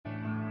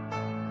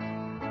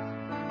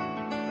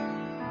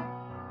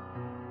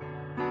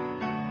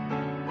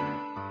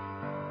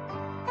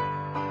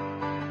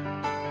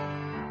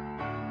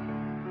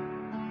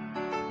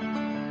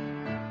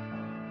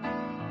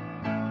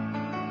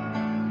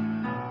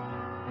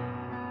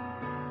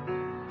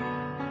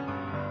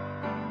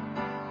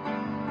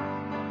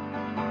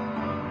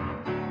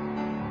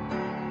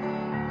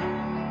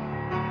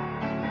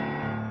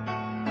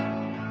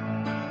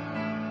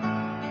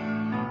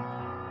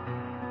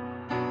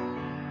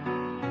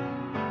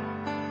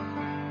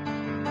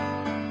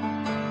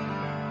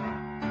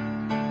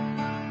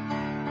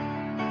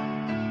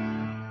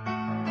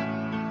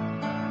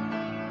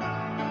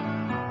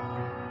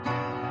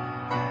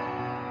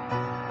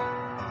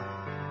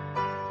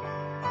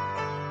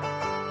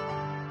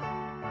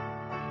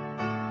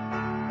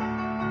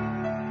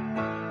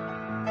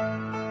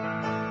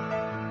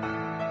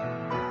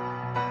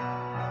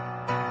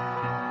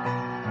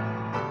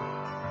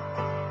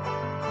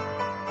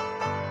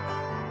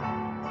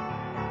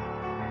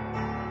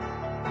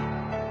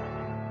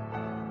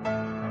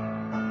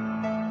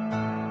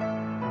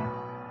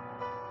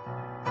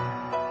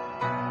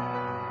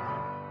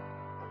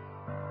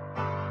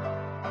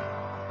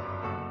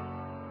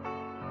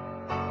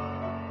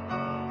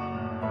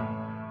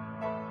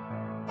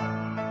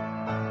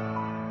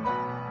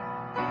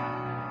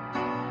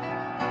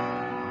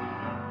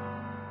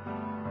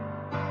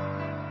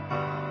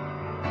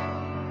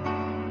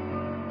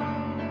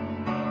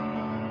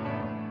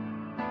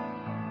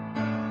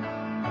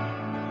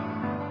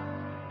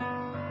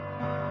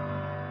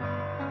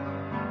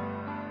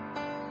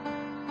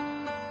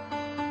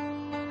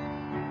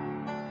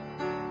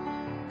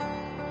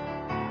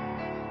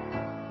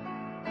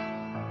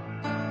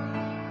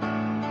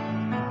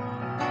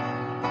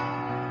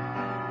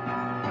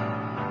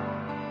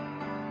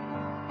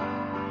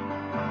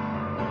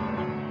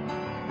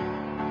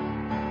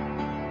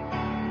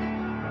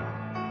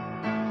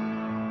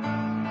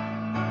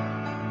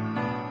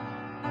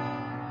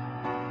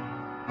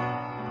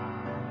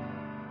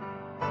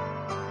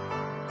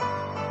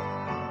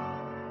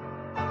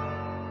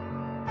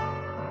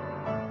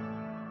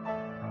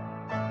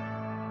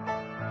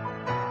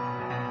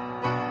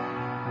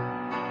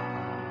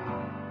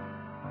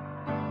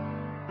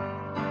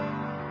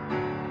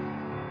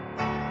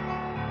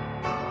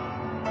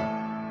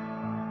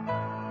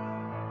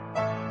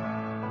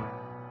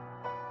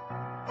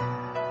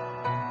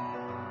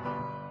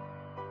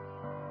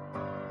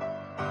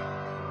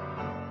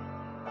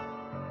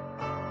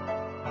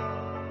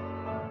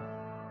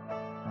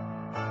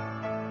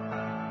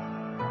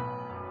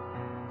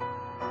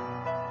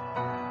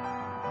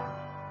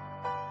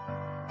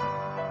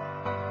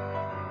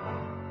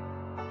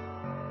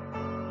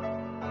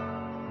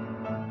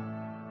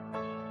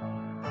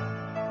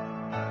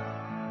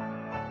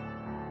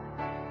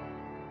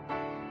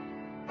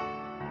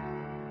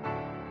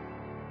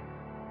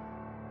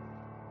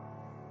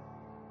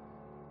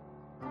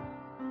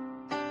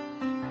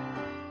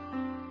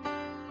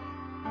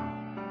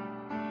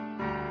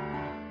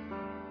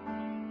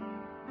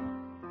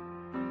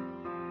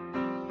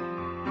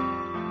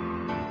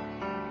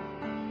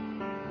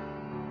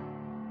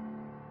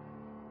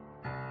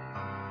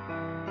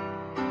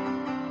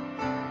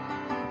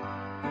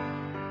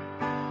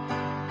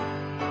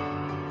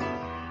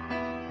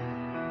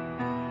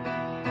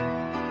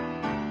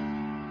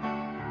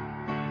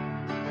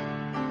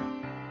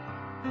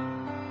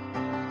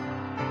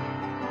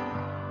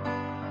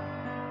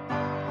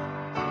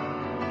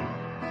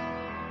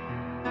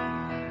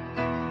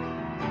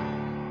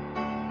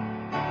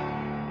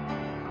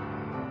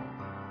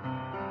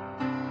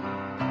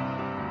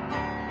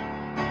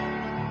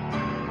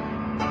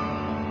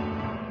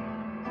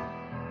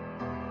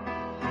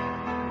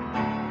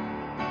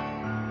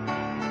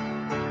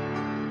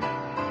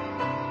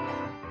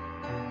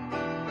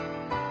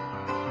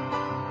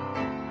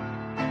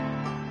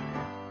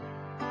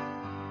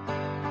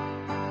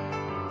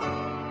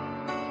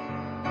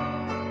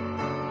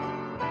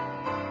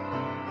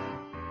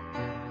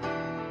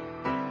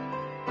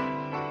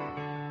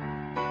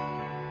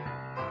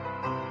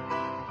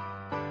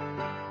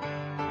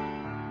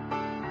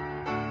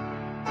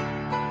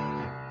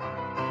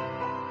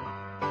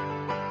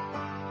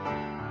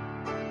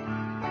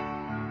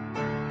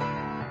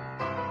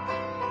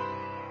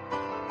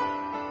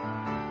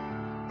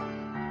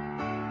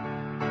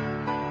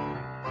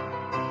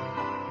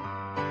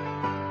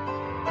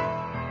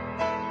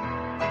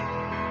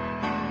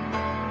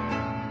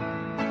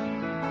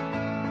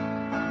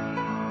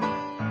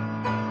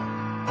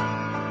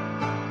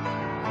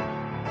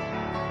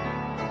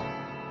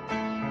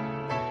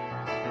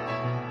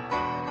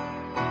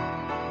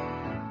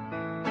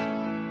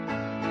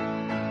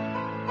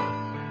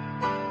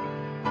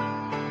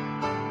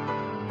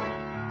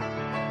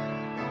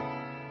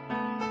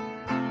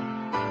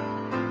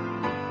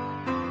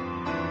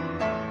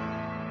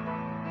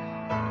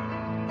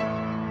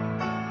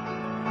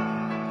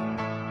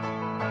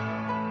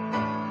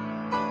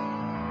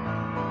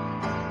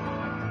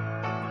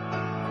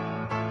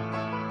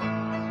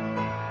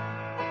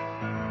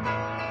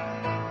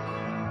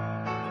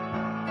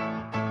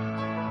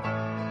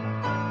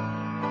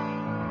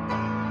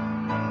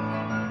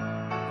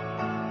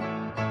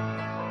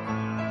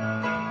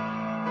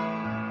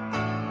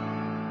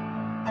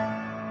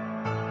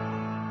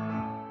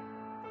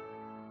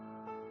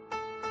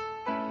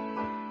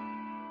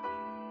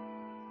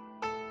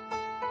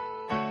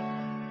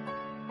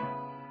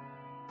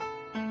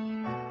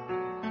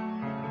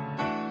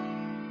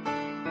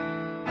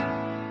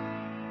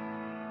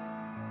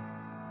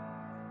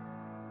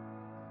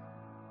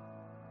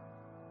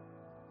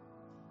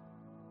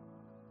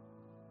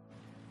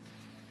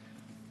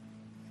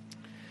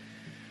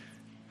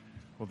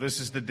Well,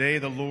 this is the day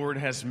the Lord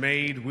has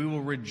made. We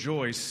will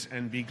rejoice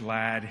and be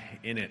glad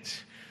in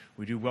it.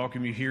 We do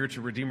welcome you here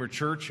to Redeemer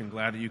Church and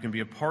glad that you can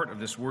be a part of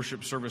this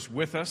worship service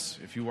with us.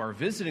 If you are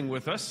visiting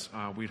with us,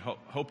 we'd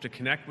hope to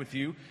connect with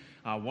you.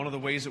 One of the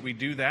ways that we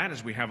do that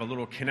is we have a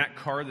little Connect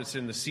card that's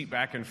in the seat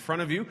back in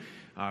front of you.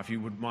 If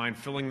you would mind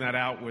filling that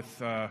out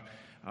with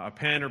a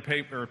pen or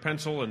paper or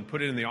pencil and put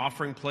it in the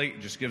offering plate.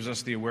 It just gives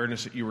us the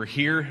awareness that you were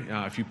here.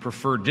 If you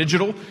prefer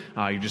digital,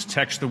 you just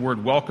text the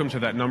word welcome to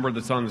that number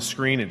that's on the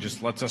screen. It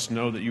just lets us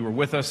know that you were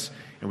with us,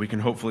 and we can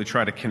hopefully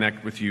try to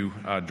connect with you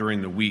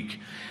during the week.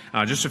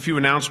 Just a few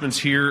announcements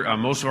here.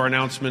 Most of our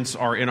announcements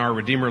are in our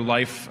Redeemer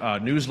Life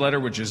newsletter,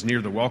 which is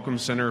near the Welcome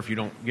Center if you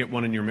don't get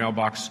one in your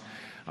mailbox.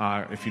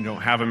 If you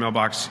don't have a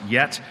mailbox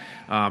yet,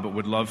 but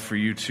would love for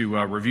you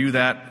to review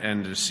that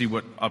and to see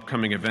what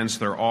upcoming events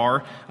there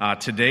are.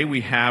 Today we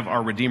have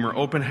our Redeemer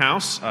Open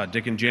House.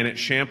 Dick and Janet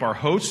Shamp, our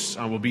hosts,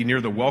 will be near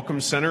the Welcome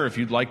Center. If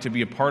you'd like to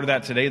be a part of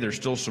that today, there's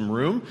still some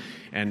room.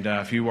 And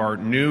if you are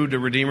new to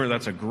Redeemer,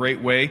 that's a great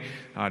way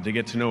to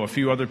get to know a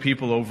few other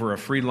people over a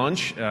free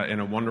lunch in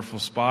a wonderful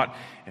spot.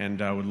 And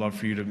would love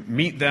for you to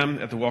meet them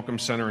at the Welcome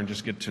Center and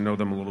just get to know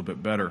them a little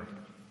bit better.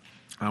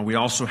 We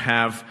also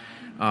have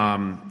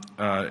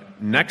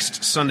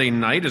next Sunday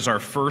night is our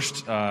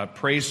first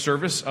praise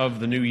service of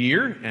the new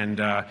year, and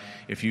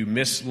if you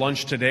miss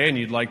lunch today and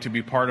you'd like to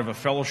be part of a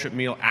fellowship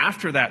meal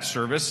after that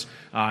service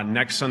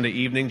next Sunday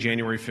evening,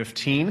 January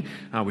 15,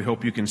 we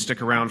hope you can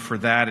stick around for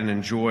that and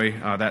enjoy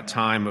that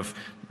time of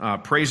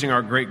praising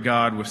our great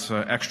God with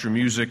extra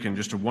music and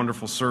just a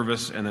wonderful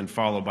service, and then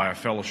followed by a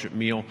fellowship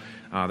meal.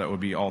 That would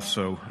be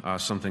also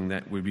something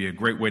that would be a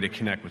great way to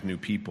connect with new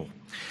people.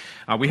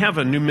 We have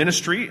a new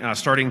ministry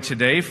starting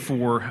today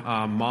for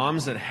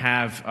moms that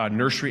have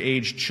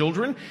nursery-age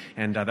children,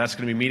 and that's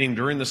going to be meeting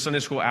during the Sunday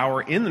school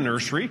hour in the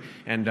nursery,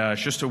 and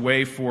it's just a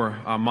way for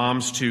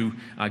moms to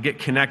get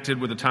connected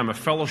with a time of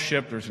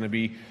fellowship. There's going to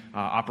be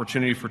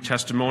opportunity for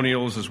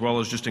testimonials as well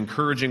as just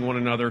encouraging one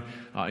another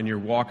in your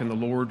walk in the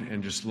Lord,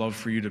 and just love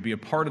for you to be a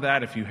part of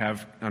that if you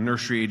have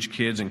nursery-age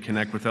kids and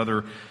connect with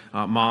other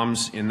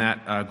moms in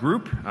that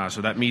group.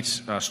 So that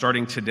meets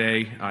starting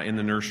today in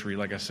the nursery,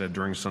 like I said,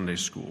 during Sunday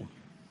school.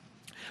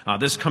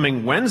 This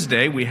coming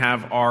Wednesday, we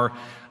have our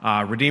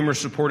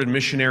Redeemer-supported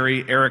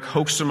missionary, Eric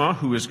Hoeksema,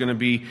 who is going to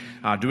be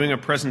doing a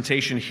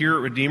presentation here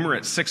at Redeemer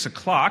at 6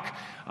 o'clock.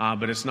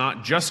 But it's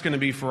not just going to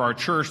be for our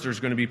church. There's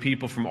going to be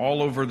people from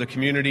all over the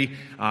community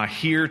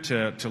here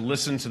to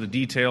listen to the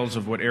details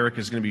of what Eric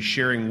is going to be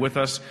sharing with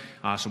us.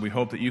 So we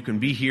hope that you can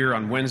be here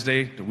on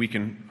Wednesday, that we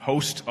can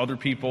host other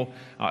people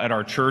at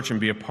our church and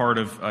be a part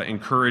of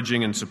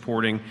encouraging and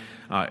supporting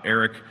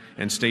Eric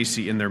and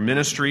Stacy in their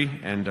ministry.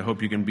 And I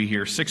hope you can be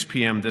here 6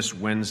 p.m. this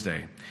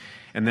Wednesday.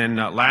 And then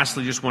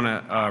lastly, just want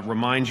to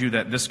remind you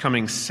that this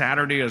coming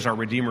Saturday is our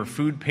Redeemer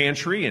Food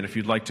Pantry, and if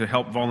you'd like to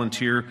help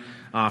volunteer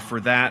for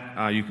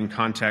that, you can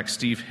contact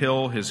Steve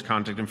Hill. His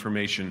contact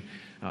information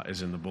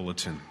is in the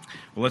bulletin.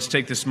 Well, let's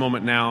take this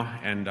moment now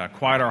and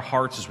quiet our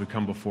hearts as we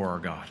come before our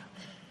God.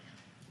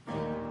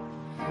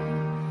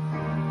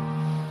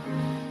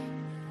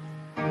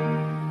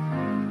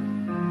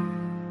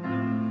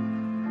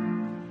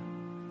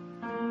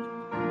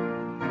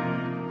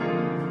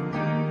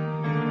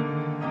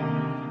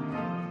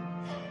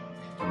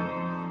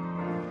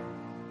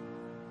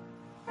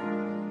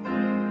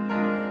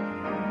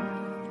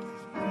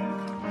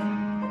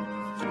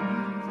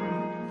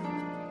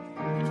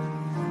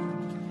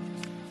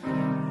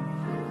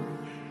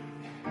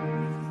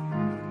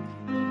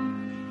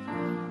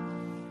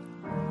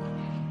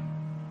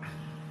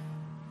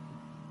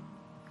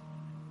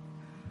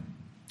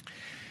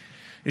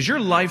 Is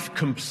your life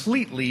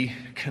completely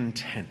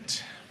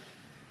content?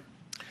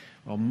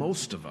 Well,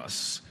 most of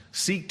us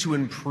seek to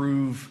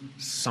improve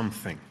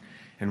something.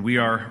 And we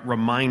are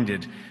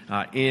reminded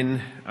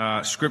in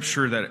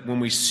Scripture that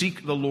when we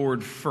seek the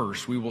Lord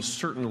first, we will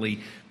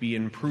certainly be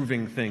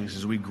improving things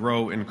as we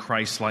grow in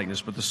Christ's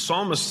likeness. But the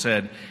psalmist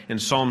said in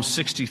Psalm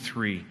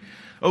 63,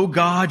 "O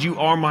God, you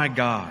are my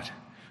God.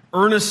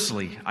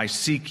 Earnestly I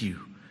seek you.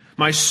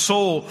 My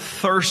soul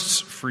thirsts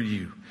for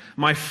you.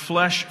 My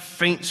flesh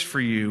faints for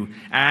you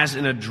as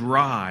in a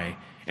dry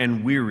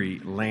and weary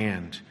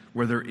land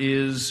where there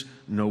is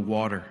no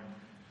water.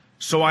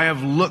 So I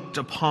have looked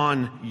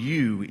upon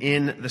you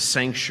in the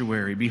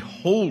sanctuary,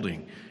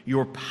 beholding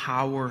your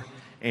power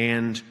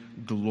and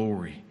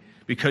glory.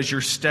 Because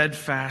your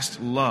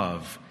steadfast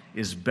love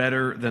is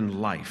better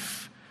than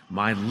life,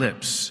 my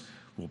lips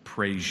will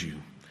praise you."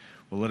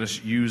 Well, let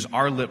us use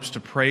our lips to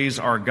praise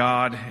our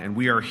God, and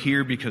we are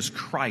here because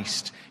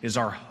Christ is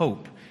our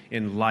hope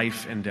in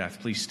life and death.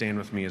 Please stand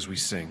with me as we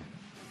sing.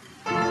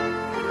 All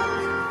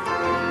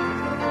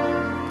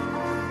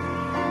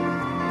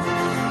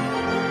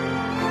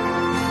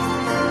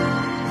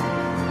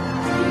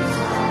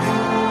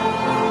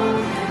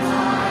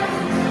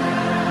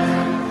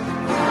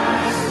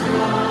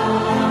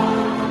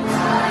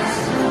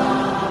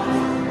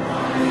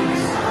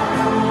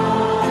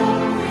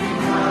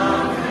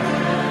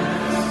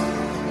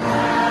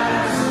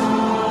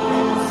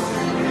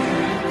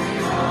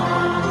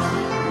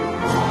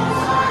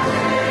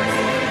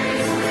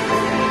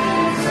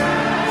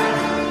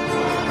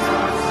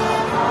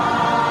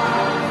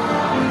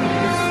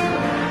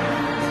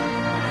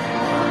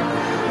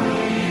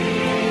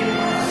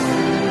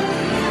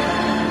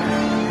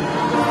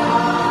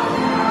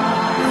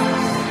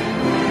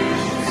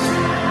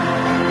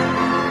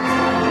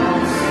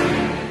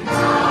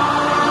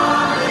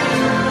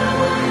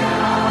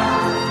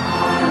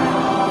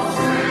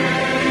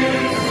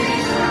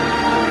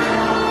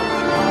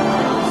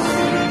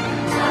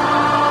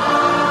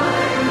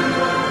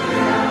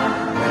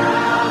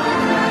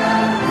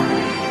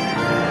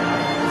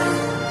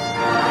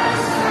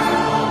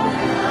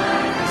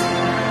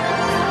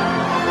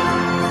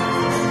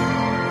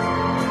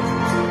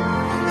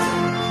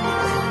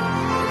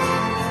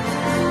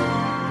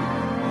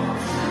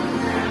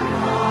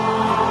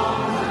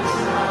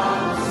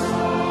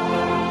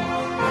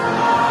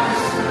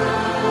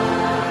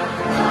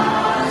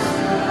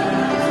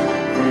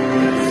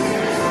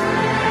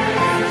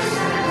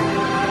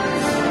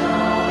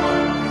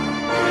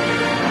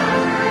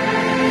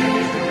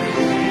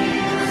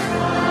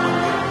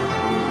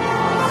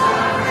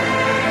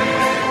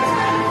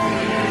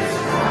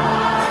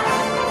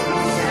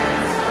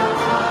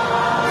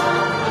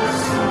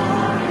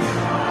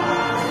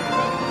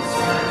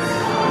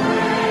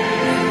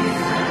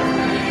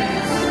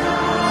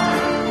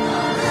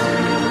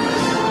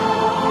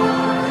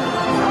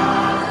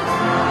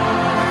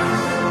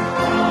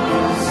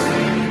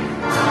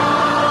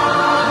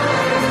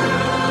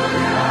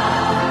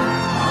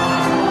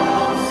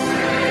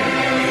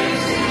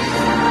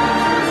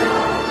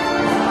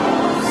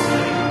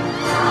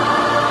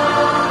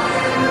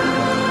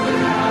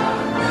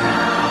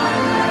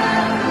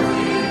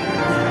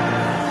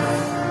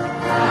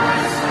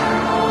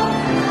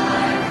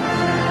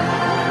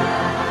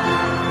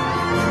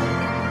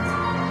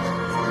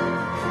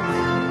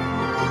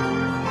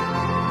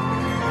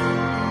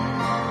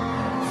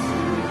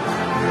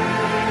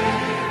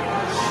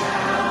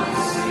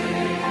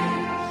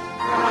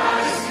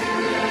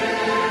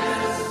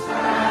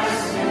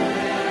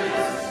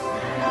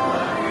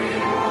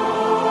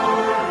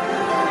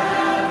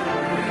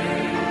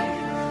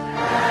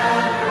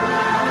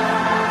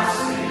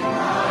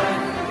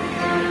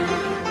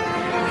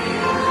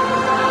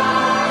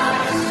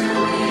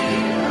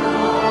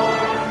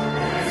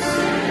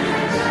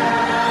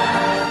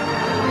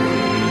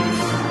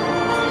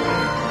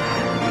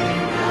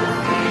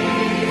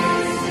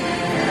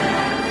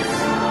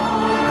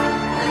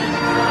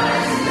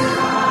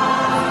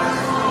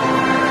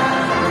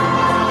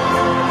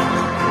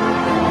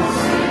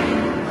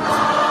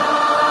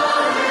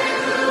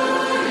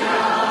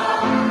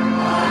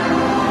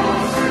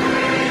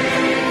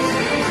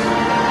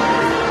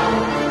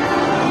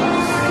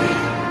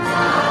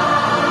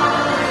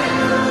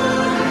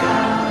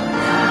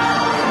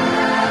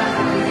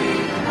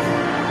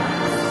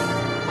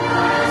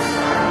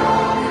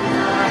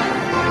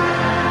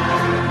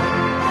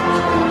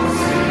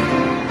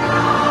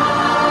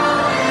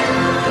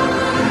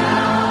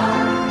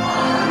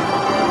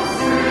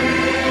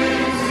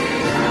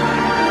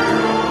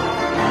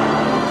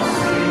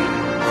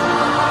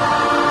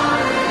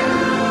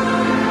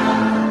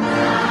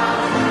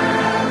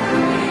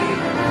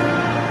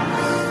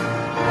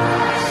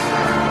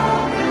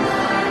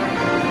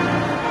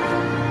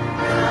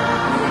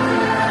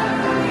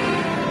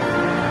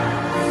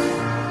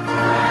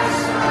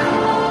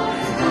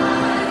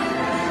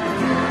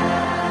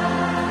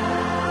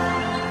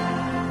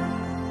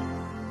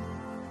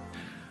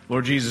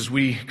Lord Jesus,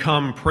 we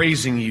come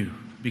praising you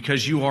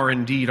because you are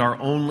indeed our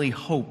only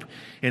hope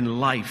in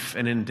life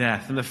and in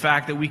death. And the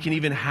fact that we can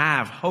even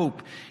have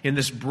hope in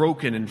this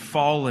broken and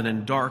fallen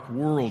and dark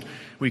world,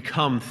 we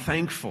come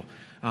thankful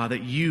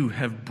that you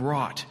have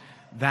brought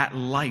that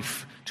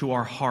life to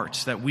our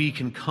hearts, that we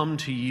can come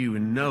to you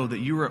and know that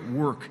you're at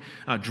work,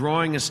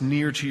 drawing us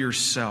near to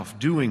yourself,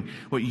 doing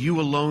what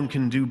you alone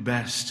can do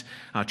best,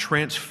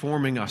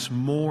 transforming us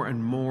more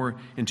and more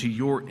into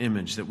your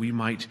image, that we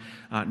might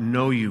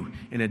know you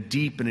in a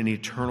deep and an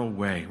eternal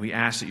way. We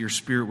ask that your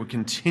Spirit would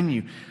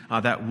continue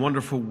that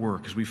wonderful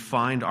work as we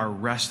find our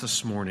rest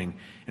this morning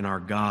in our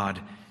God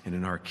and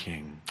in our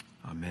King.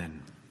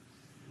 Amen.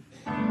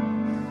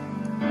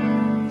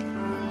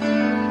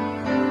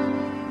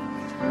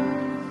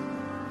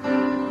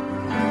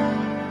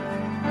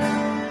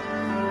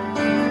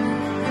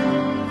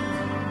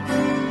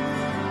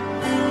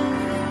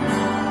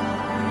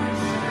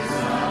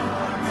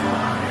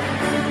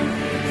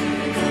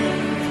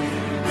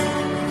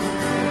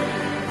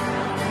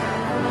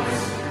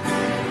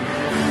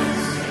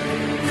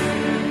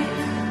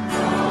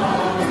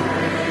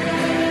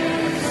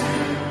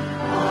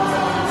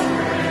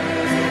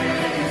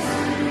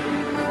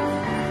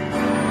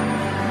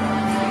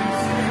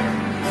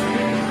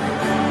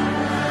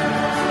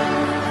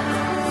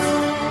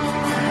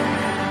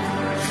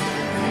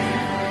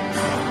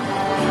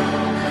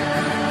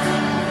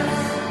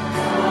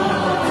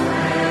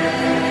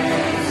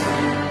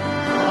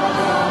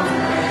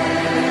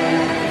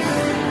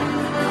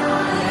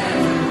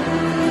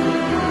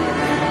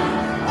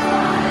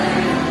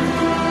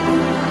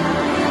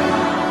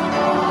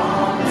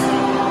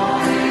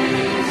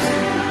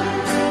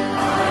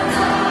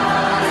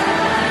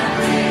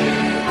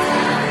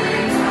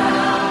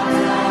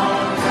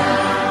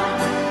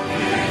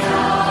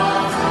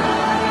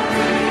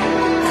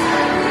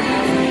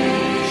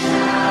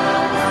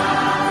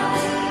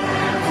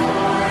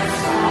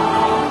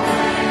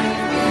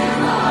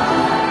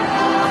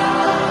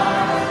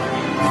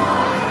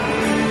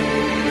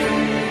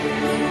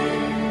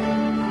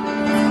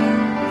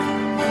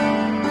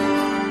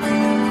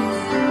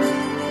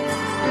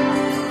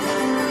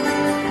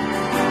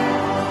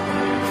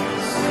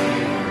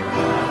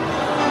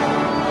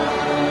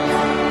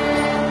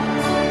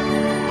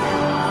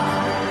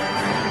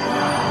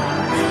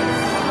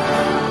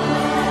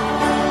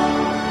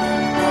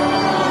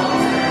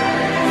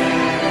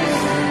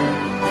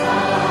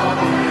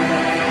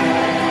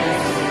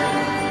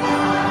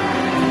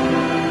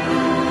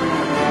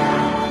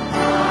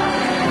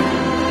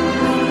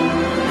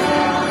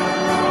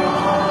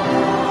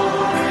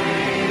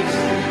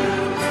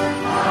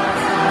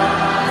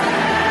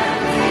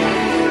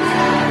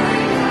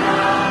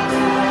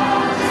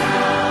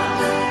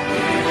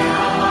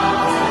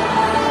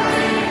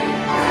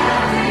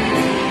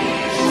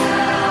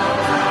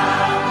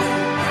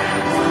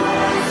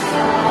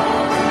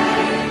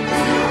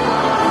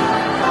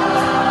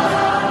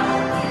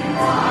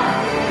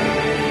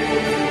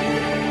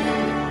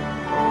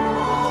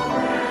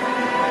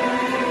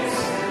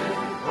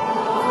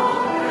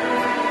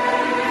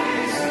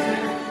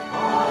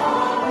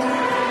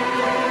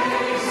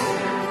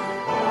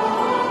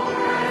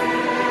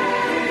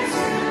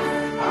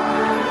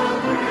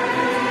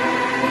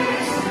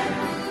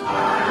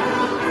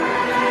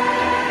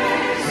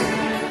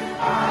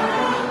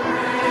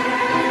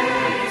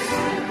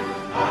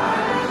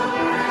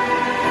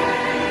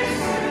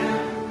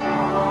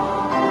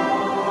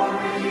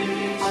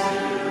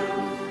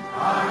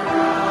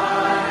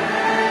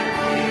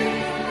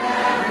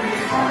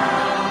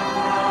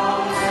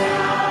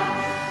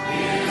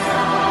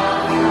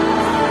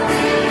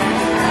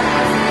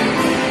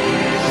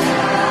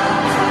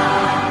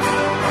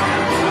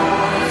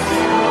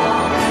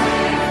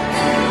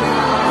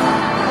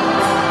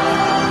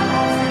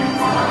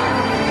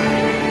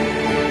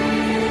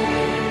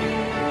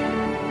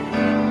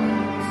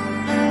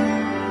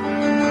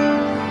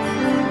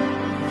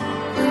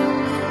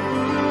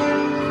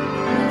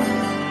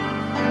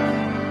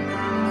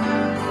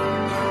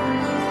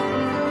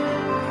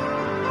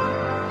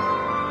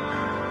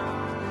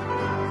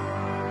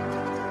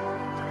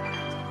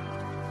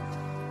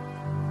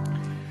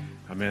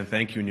 Amen.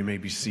 Thank you, and you may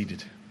be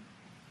seated.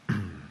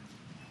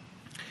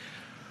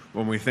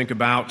 When we think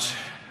about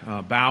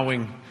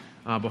bowing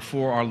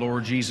before our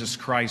Lord Jesus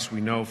Christ,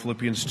 we know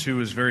Philippians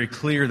 2 is very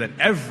clear that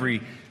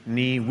every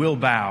knee will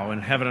bow in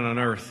heaven and on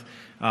earth,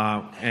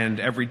 and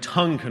every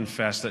tongue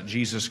confess that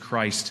Jesus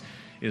Christ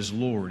is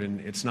Lord.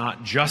 And it's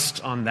not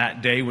just on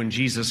that day when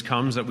Jesus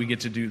comes that we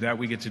get to do that.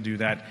 We get to do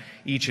that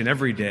each and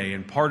every day.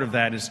 And part of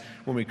that is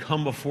when we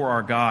come before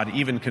our God,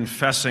 even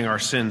confessing our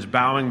sins,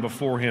 bowing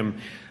before Him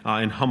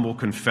in humble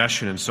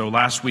confession. And so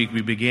last week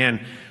we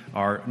began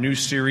our new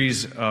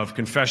series of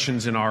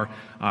confessions in our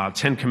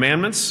 10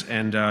 Commandments,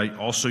 and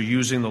also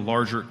using the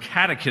larger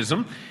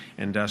catechism.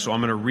 And so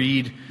I'm going to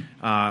read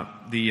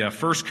the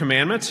first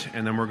commandment,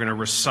 and then we're going to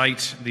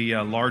recite the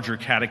larger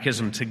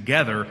catechism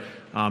together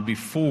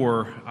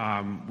before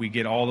we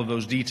get all of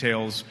those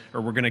details,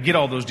 or we're going to get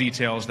all those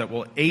details that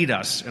will aid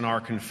us in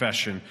our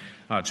confession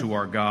to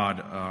our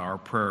God, our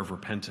prayer of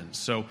repentance.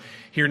 So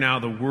hear now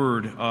the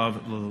word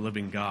of the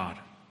living God.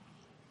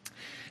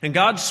 And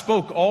God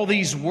spoke all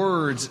these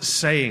words,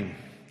 saying,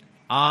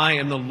 I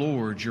am the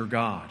Lord your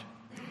God,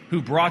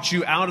 who brought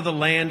you out of the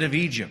land of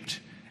Egypt,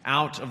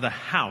 out of the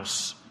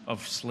house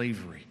of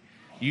slavery.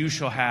 You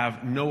shall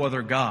have no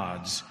other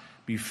gods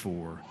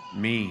before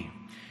me.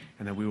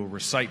 And then we will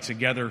recite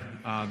together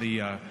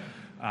the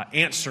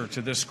answer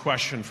to this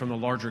question from the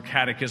larger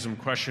catechism,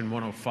 question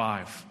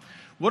 105.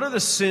 What are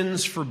the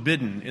sins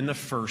forbidden in the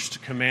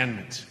first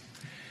commandment?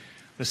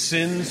 The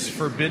sins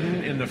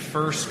forbidden in the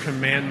first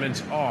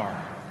commandment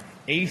are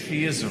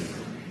atheism,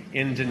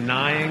 in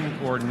denying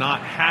or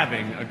not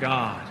having a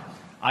God;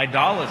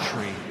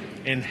 idolatry,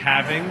 in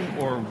having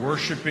or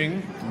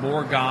worshiping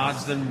more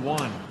gods than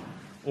one,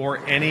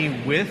 or any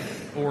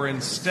with or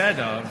instead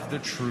of the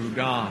true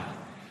God;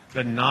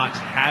 the not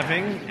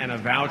having and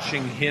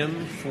avouching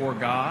him for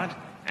God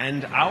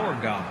and our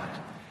God;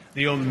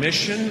 the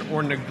omission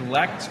or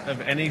neglect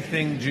of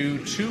anything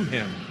due to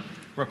him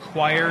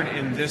required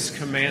in this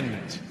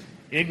commandment;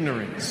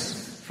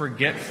 ignorance,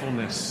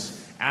 forgetfulness,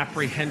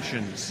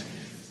 apprehensions,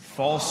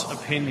 false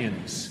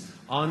opinions,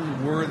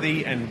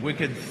 unworthy and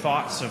wicked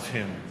thoughts of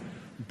him,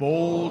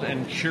 bold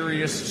and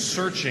curious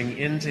searching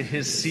into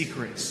his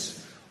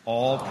secrets,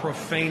 all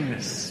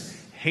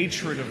profaneness,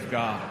 hatred of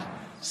God,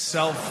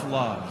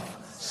 self-love,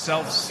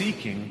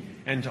 self-seeking,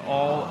 and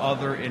all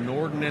other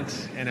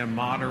inordinate and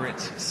immoderate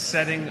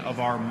setting of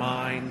our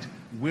mind,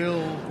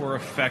 will, or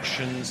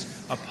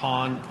affections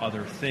upon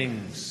other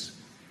things,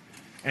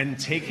 and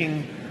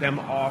taking them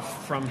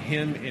off from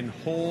him in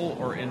whole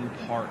or in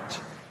part;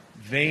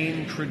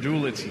 vain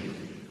credulity,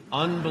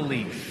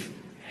 unbelief,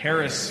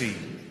 heresy,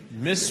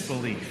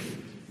 misbelief,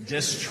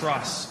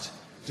 distrust,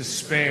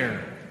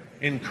 despair,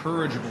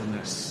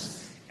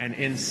 incorrigibleness, and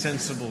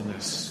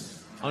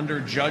insensibleness, under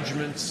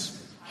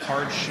judgments,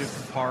 hardship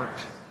of heart,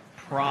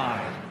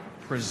 pride,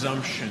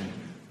 presumption,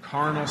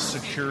 carnal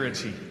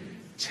security,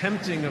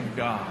 tempting of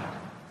God,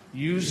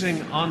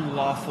 using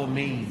unlawful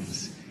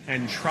means,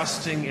 and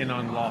trusting in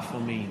unlawful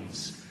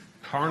means,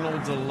 carnal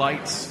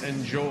delights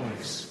and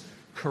joys,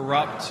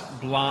 corrupt,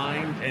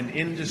 blind, and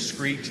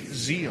indiscreet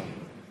zeal,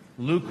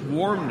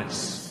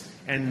 lukewarmness,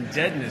 and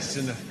deadness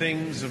in the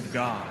things of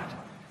God,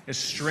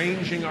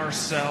 estranging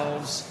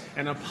ourselves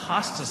and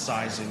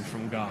apostatizing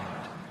from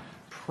God,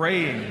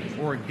 praying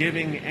or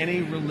giving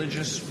any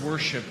religious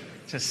worship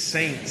to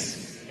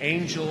saints,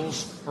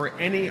 angels, or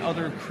any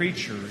other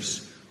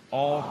creatures,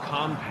 all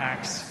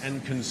compacts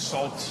and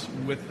consults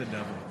with the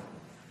devil,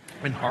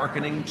 and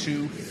hearkening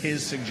to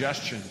his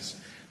suggestions,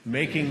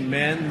 making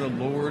men the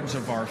lords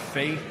of our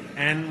faith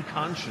and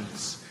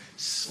conscience,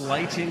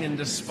 slighting and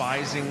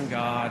despising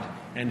God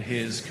and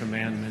his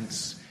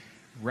commandments,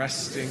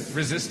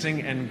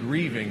 resisting and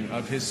grieving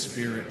of his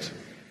Spirit,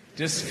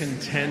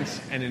 discontent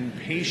and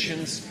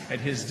impatience at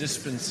his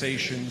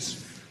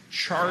dispensations,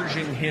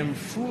 charging him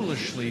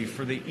foolishly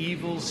for the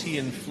evils he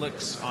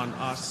inflicts on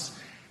us,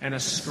 and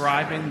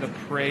ascribing the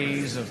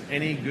praise of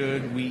any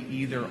good we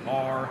either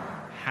are,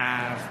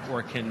 have,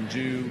 or can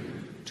do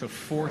to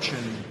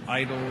fortune,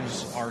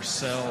 idols,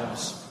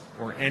 ourselves,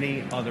 or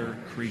any other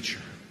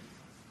creature.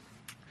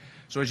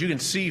 So as you can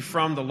see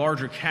from the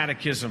larger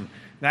catechism,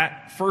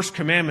 that first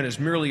commandment is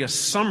merely a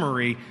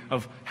summary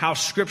of how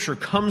Scripture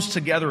comes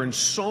together in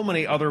so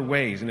many other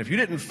ways. And if you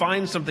didn't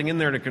find something in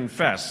there to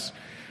confess,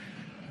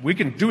 we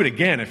can do it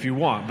again if you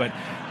want. But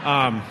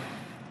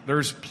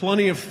there's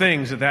plenty of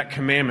things that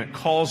commandment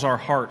calls our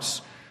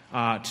hearts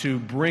to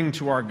bring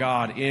to our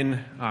God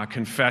in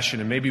confession.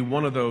 And maybe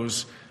one of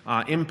those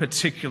in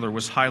particular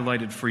was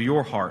highlighted for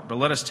your heart. But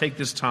let us take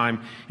this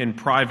time in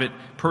private,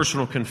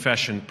 personal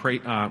confession,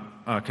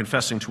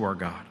 confessing to our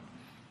God.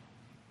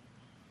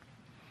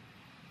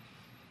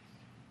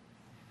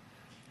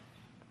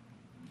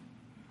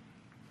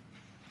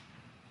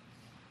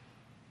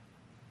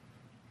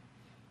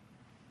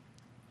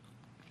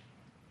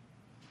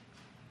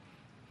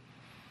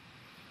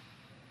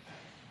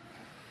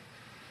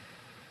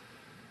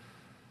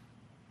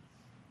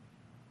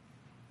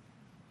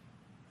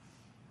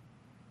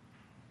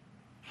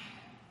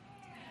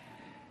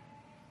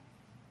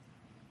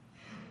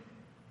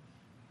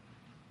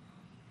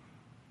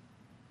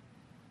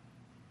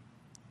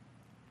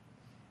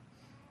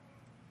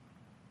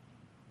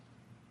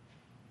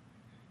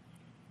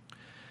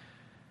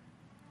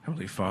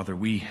 Heavenly Father,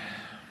 we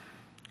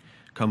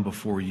come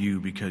before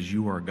you because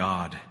you are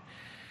God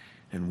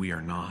and we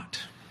are not.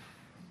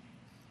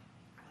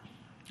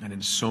 And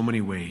in so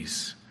many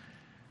ways,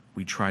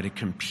 we try to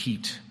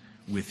compete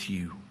with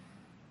you.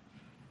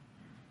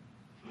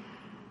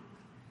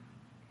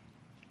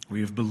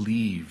 We have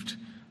believed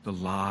the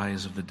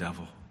lies of the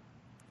devil.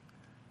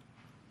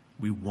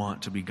 We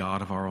want to be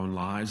God of our own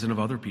lives and of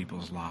other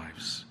people's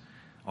lives,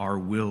 our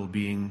will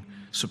being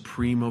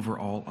supreme over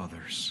all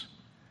others.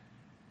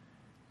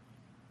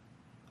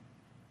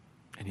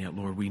 And yet,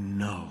 Lord, we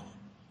know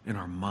in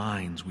our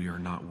minds we are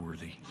not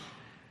worthy.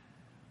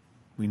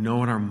 We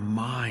know in our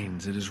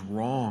minds it is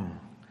wrong.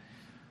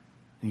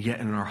 And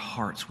yet in our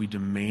hearts we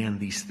demand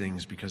these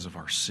things because of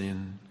our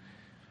sin,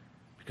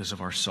 because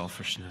of our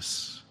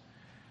selfishness,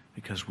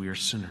 because we are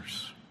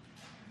sinners.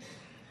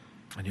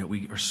 And yet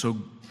we are so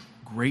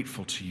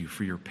grateful to you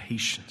for your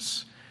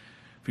patience,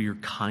 for your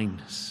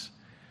kindness,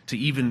 to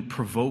even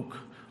provoke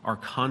our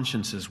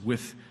consciences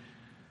with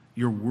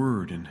your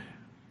word and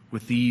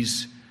with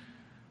these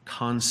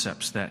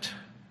concepts that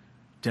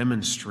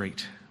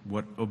demonstrate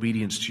what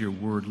obedience to your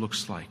word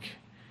looks like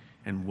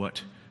and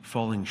what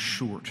falling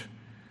short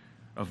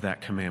of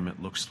that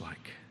commandment looks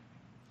like.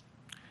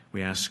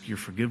 We ask your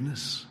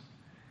forgiveness.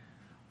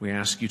 We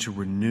ask you to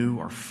renew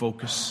our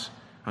focus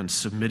on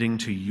submitting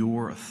to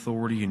your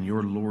authority and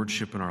your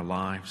lordship in our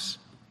lives,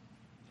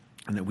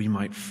 and that we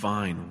might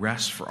find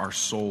rest for our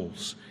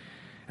souls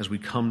as we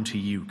come to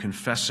you,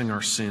 confessing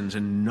our sins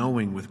and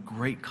knowing with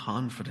great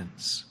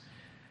confidence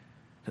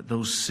that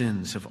those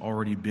sins have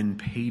already been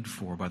paid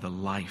for by the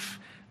life,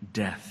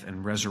 death,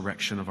 and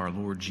resurrection of our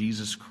Lord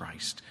Jesus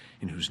Christ,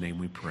 in whose name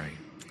we pray.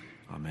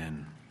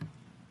 Amen.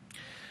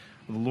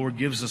 Well, the Lord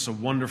gives us a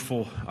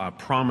wonderful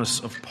promise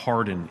of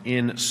pardon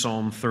in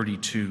Psalm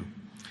 32.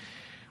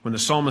 When the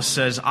psalmist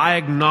says, I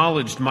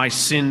acknowledged my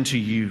sin to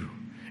you,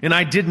 and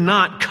I did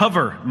not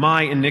cover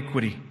my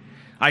iniquity.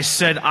 I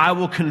said, I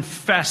will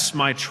confess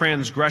my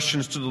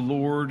transgressions to the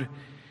Lord,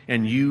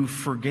 and you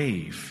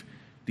forgave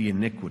the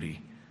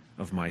iniquity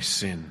of my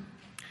sin.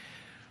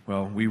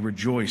 Well, we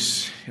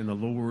rejoice in the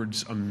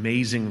Lord's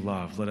amazing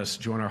love. Let us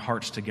join our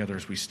hearts together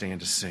as we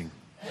stand to sing.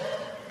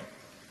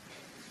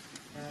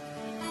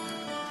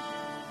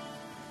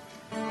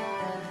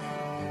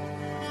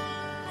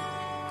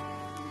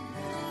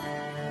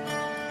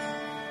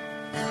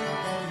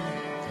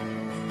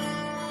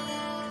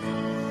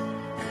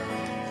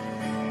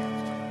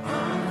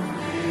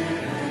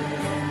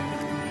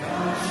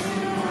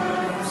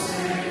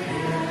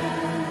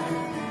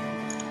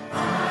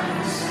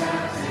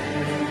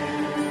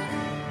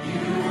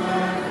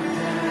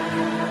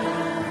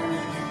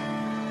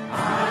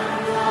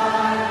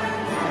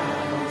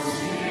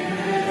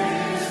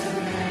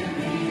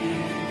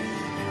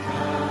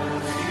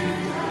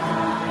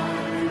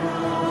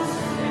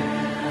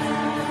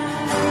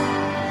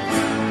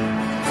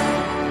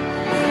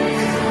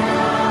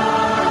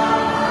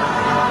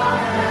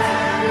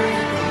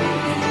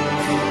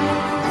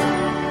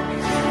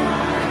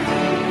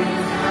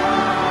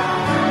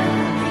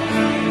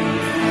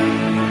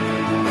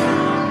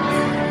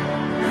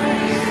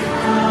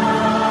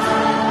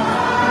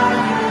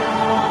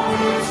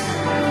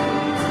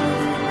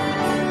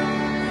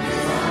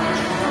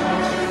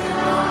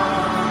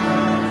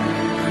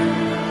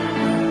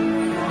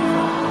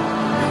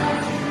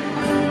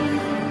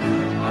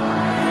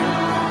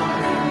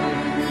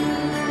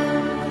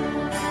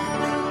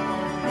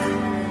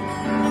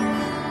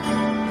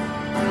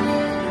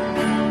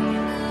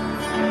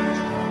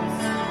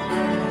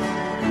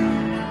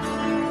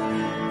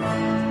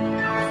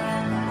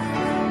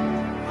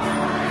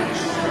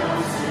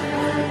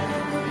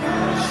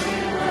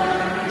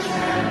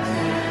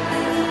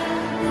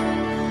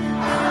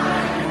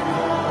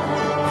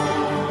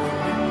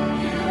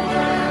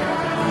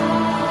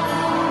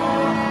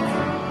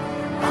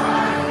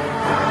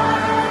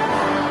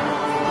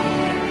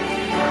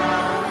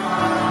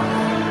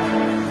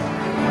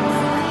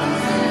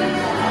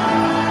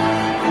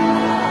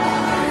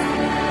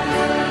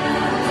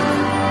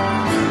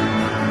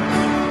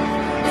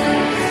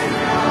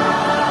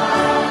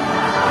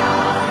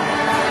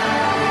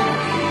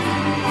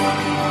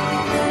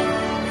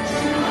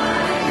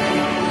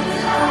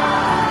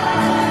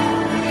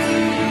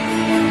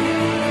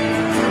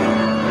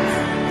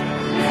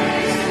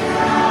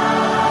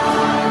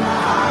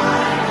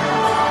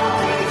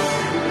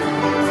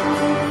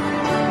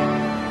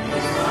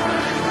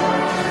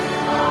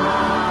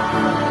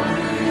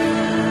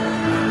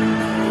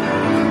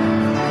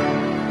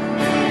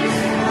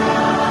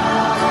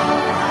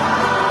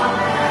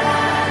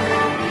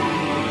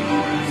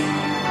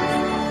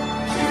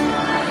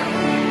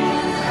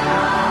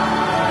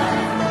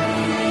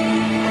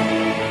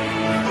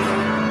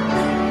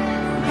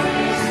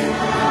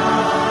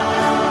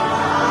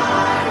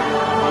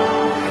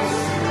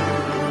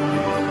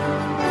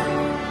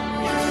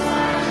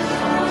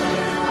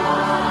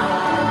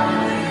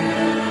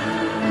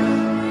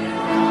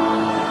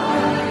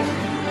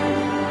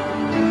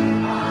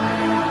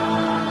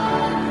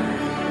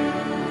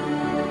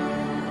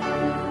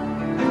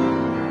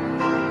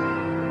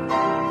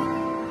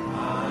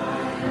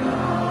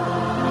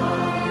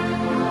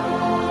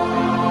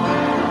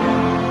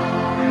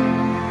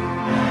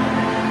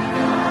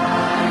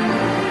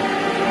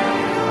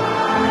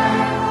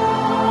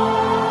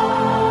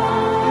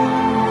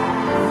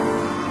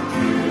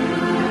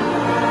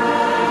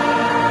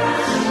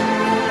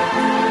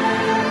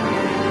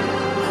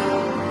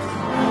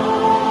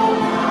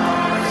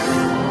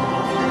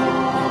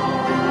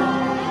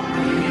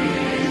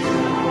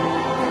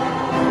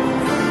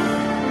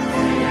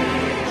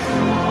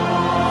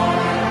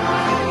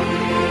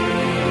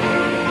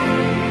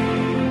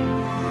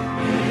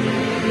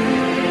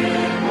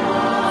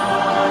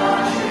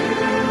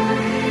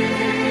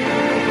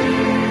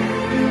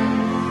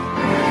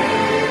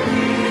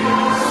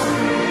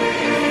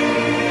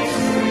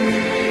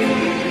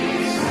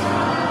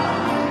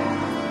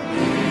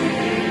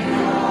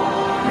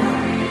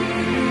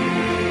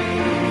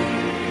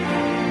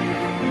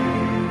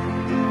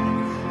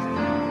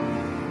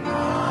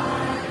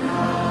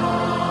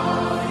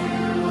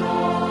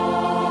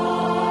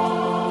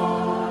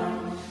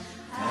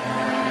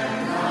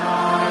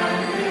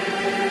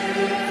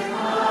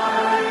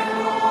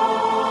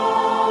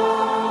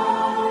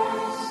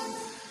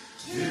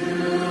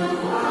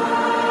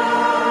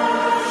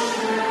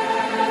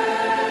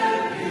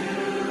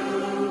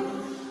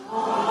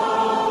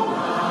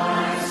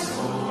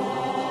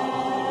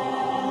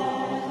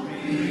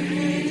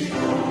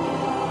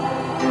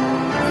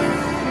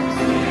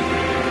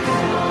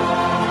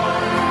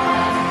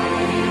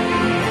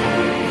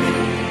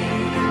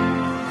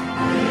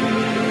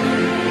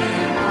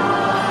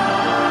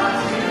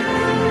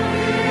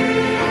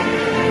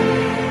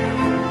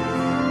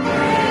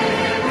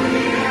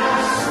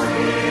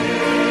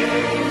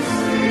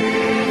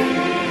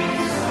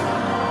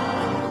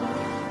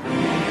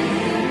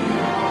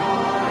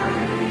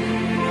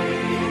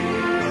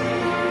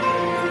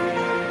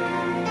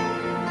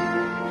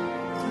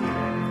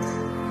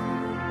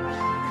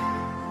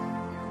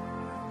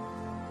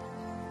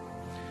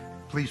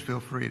 Please feel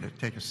free to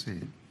take a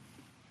seat.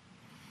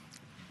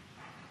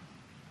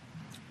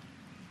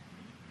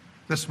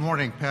 This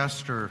morning,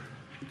 Pastor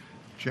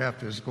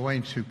Jeff is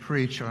going to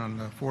preach on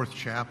the 4th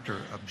chapter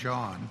of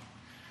John,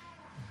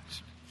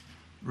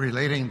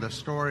 relating the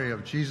story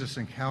of Jesus'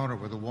 encounter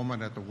with a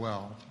woman at the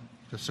well,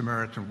 the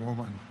Samaritan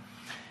woman.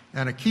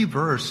 And a key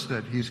verse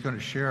that he's going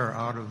to share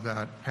out of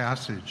that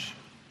passage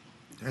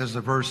is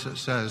the verse that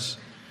says,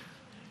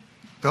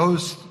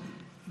 "Those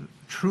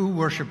true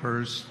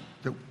worshipers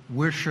that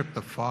worship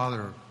the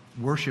Father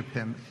worship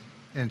him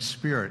in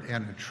spirit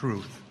and in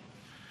truth."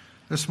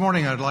 This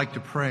morning I'd like to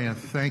pray and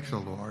thank the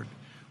Lord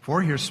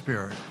for his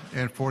Spirit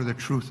and for the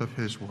truth of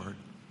his word.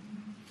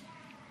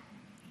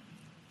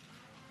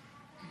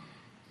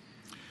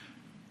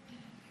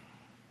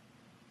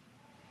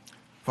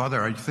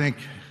 Father, I think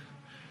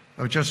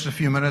of just a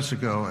few minutes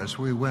ago as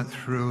we went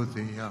through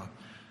the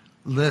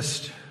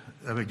list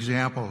of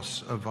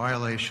examples of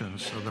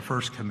violations of the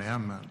first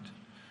commandment.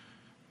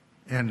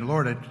 And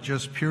Lord, it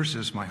just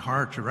pierces my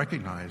heart to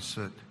recognize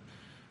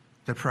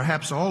that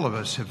perhaps all of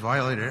us have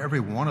violated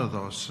every one of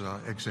those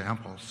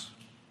examples.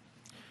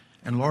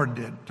 And Lord,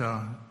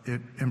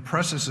 it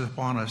impresses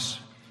upon us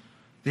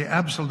the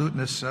absolute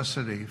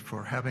necessity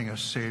for having a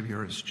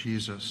Savior as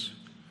Jesus,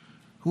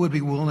 who would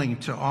be willing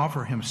to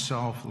offer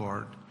himself,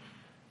 Lord,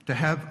 to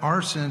have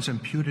our sins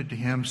imputed to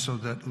him so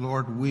that,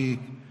 Lord, we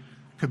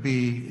could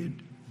be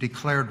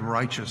declared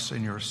righteous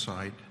in your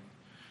sight.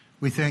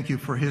 We thank you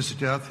for his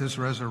death, his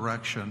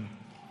resurrection.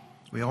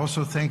 We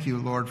also thank you,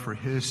 Lord, for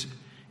his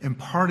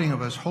imparting of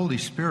his Holy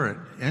Spirit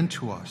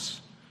into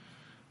us.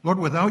 Lord,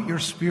 without your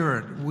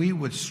Spirit, we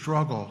would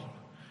struggle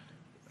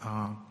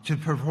to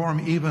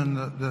perform even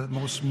the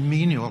most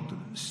menial,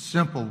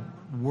 simple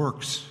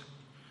works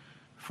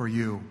for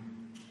you.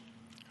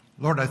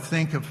 Lord, I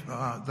think of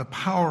the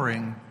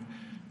powering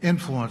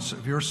influence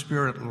of your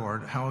Spirit,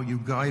 Lord, how you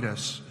guide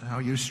us, how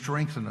you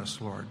strengthen us,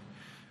 Lord,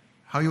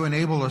 how you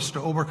enable us to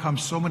overcome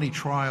so many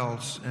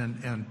trials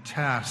and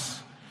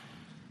tasks.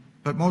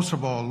 But most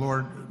of all,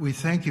 Lord, we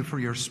thank you for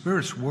your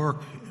Spirit's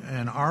work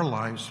in our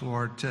lives,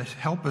 Lord, to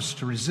help us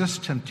to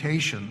resist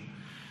temptation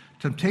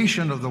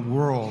of the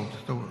world,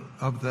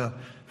 of the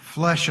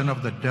flesh and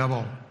of the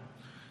devil.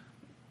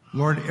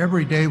 Lord,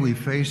 every day we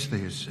face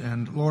these,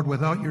 and Lord,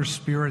 without your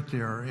Spirit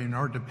there and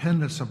our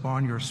dependence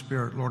upon your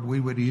Spirit, Lord,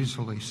 we would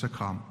easily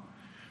succumb.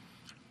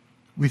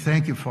 We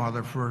thank you,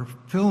 Father, for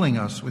filling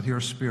us with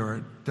your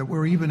Spirit, that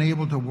we're even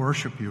able to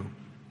worship you.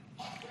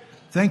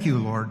 Thank you,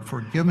 Lord, for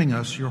giving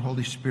us your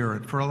Holy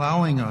Spirit, for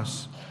allowing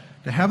us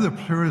to have the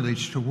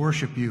privilege to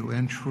worship you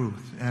in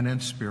truth and in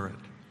spirit.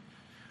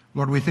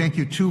 Lord, we thank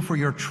you, too, for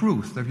your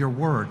truth of your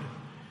word.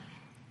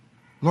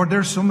 Lord,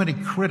 there's so many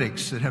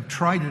critics that have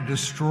tried to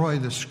destroy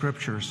the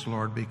Scriptures,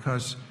 Lord,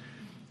 because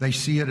they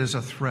see it as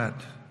a threat,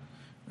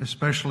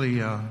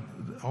 especially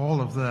all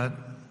of that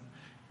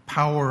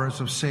powers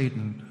of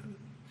Satan.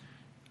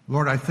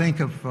 Lord, I think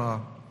of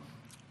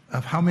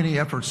how many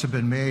efforts have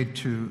been made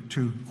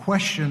to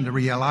question the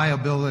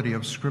reliability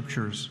of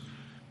Scriptures,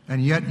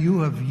 and yet you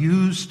have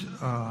used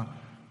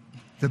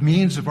the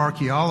means of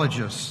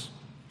archaeologists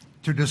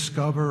to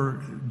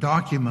discover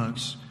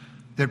documents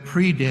that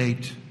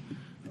predate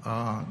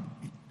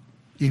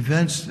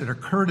events that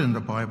occurred in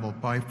the Bible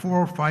by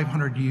 400 or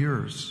 500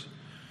 years.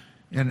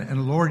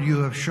 And Lord, you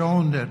have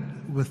shown that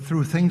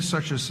through things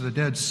such as the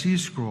Dead Sea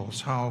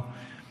Scrolls, how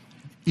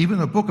even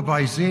the book of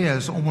Isaiah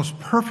is almost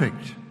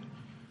perfect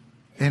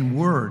in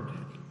word.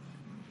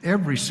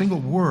 Every single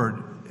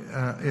word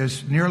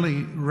is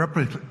nearly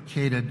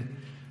replicated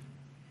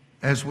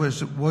as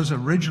was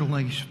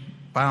originally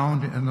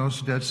found in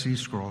those Dead Sea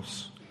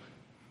Scrolls.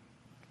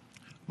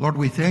 Lord,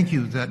 we thank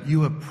you that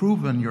you have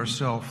proven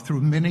yourself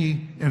through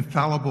many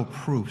infallible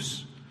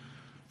proofs,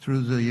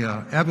 through the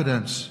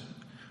evidence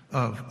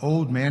of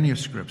old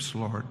manuscripts,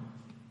 Lord,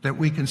 that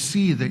we can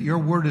see that your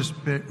word has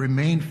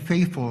remained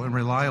faithful and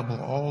reliable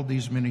all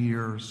these many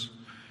years.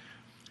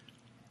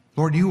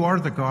 Lord, you are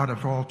the God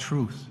of all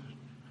truth,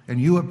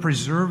 and you have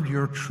preserved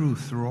your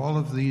truth through all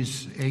of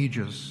these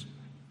ages,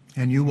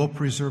 and you will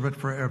preserve it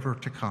forever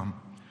to come.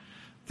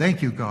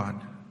 Thank you,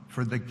 God,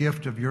 for the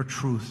gift of your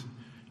truth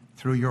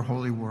through your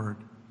holy word.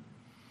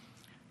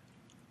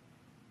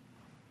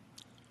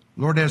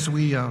 Lord, as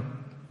we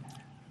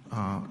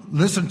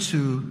listen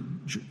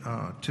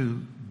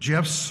to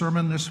Jeff's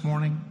sermon this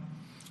morning,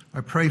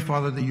 I pray,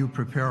 Father, that you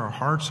prepare our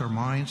hearts, our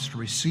minds to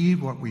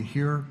receive what we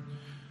hear.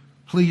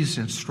 Please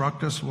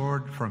instruct us,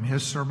 Lord, from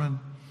his sermon.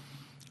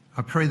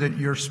 I pray that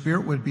your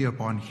Spirit would be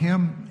upon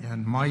him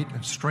in might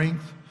and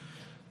strength,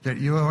 that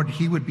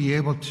he would be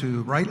able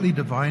to rightly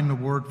divine the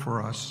word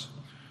for us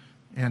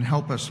and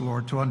help us,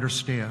 Lord, to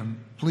understand.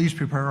 Please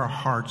prepare our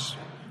hearts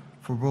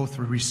for both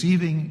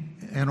receiving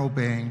and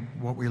obeying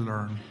what we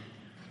learn.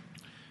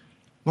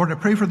 Lord, I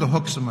pray for the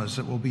Hoeksemas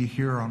that will be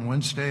here on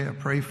Wednesday. I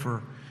pray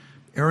for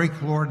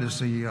Eric, Lord, as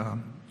he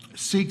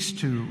seeks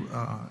to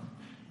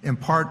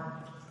impart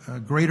a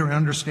greater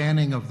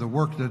understanding of the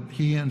work that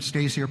he and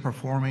Stacy are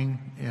performing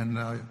in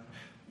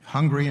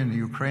Hungary and the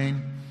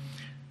Ukraine.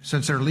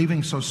 Since they're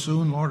leaving so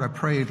soon, Lord, I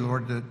prayed,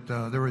 Lord,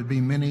 that there would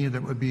be many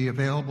that would be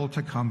available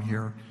to come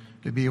here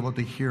to be able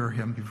to hear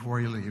him before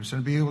he leaves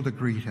and be able to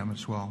greet him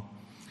as well.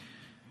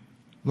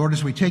 Lord,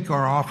 as we take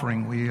our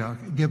offering, we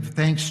give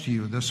thanks to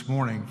you this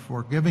morning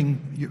for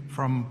giving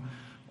for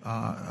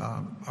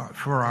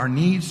our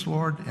needs,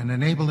 Lord, and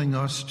enabling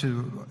us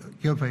to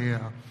give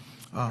a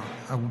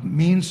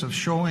means of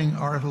showing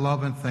our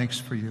love and thanks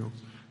for you.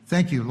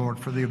 Thank you, Lord,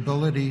 for the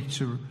ability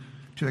to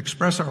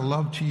express our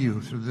love to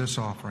you through this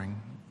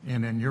offering.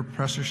 And in your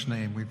precious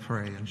name we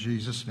pray, in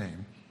Jesus'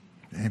 name,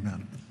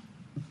 amen.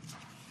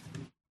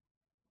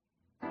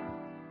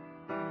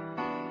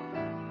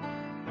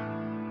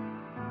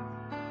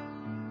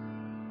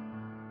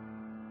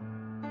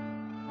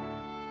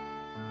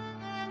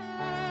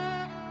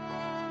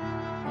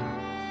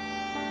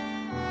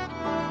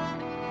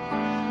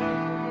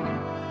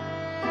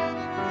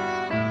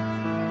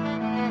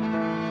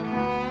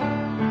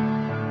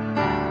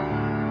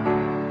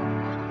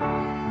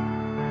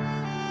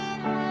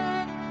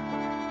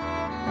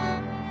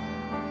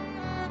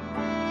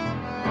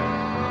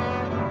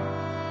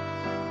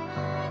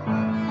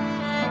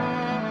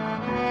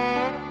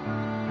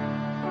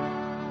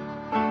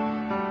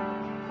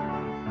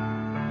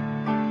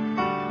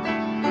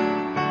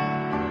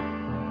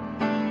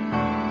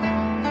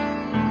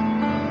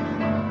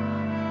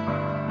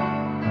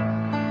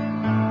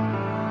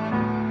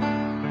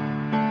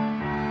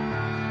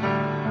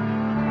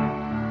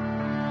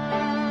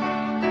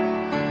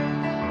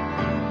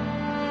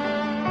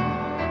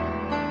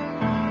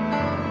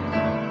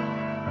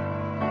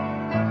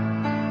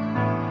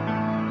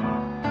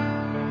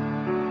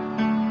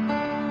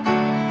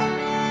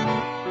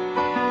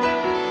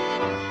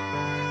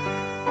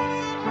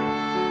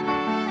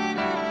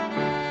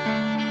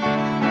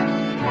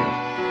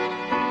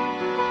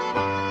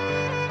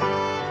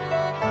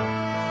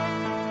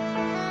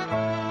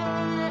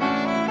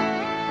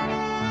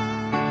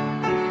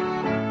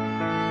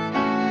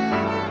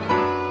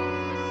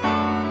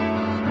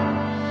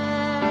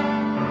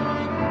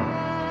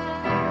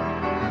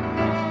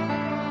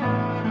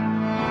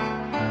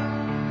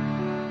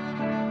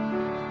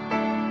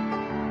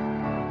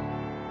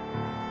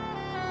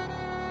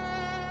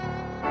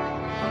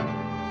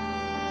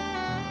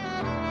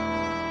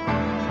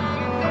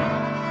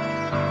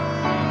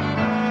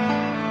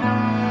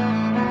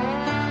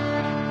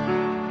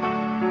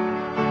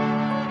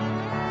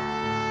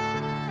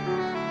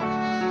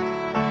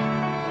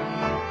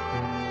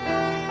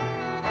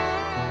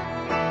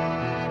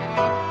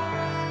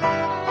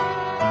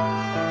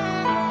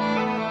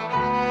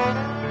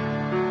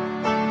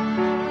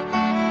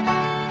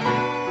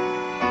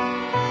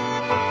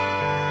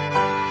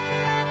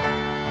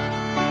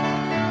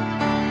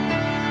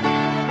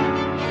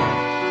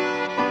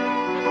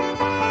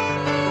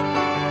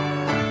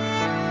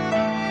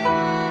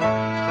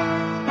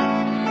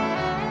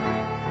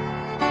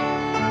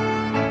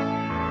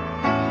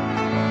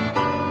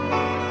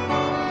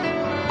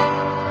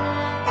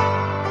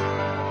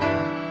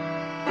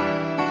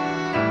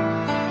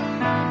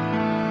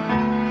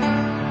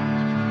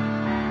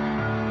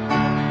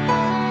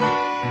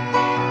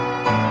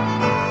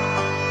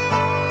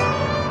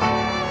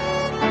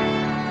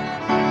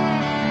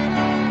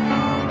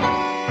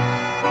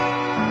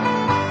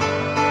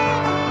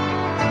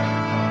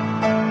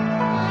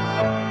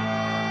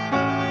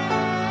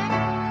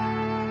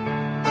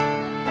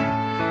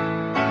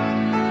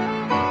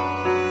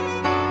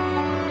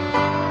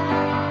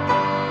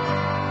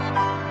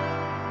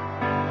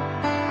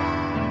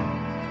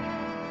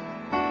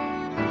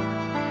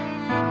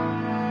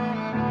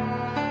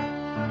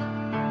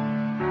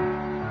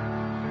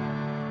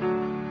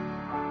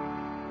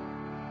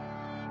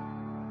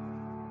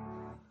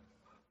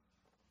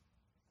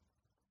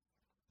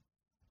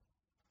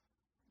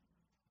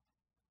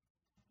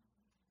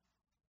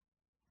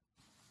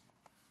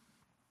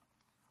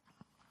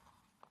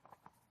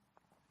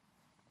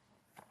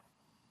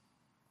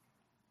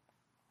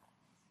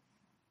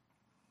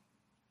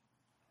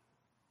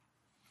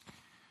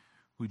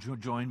 Would you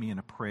join me in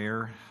a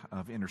prayer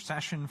of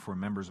intercession for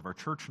members of our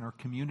church and our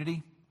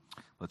community?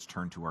 Let's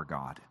turn to our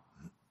God.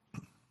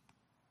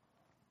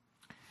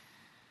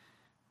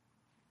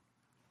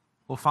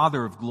 O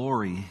Father of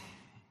glory,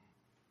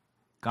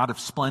 God of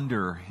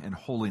splendor and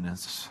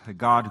holiness, a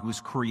God who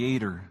is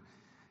creator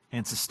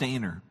and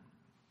sustainer,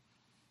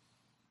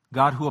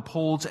 God who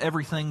upholds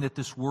everything that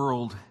this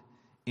world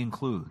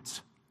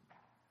includes.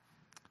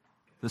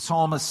 The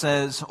psalmist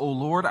says, O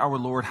Lord, our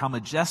Lord, how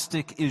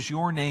majestic is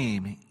your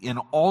name in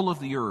all of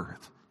the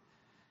earth.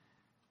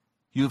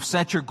 You have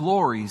set your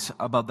glories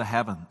above the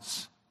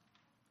heavens.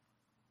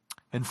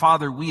 And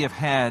Father, we have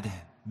had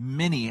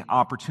many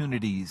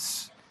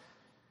opportunities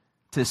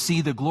to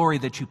see the glory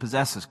that you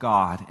possess as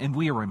God, and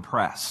we are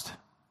impressed.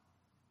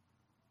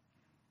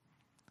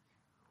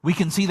 We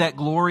can see that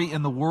glory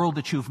in the world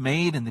that you've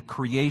made, in the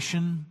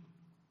creation.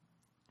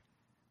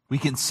 We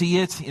can see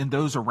it in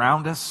those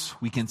around us.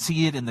 We can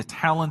see it in the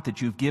talent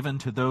that you've given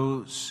to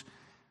those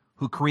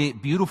who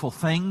create beautiful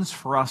things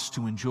for us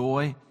to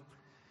enjoy.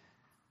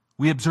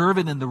 We observe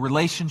it in the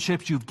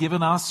relationships you've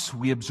given us.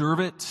 We observe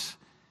it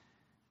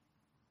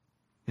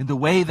in the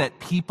way that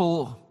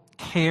people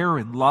care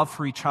and love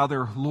for each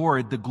other.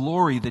 Lord, the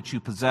glory that you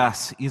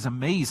possess is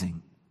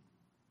amazing.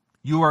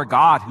 You are a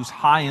God who's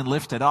high and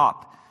lifted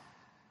up.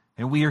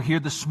 And we are here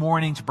this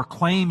morning to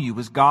proclaim you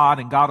as God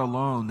and God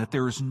alone, that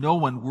there is no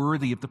one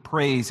worthy of the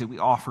praise that we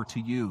offer to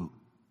you.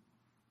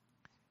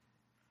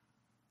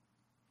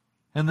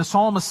 And the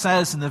psalmist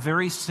says in the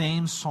very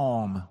same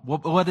psalm,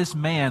 what is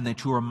man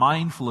that you are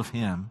mindful of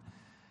him,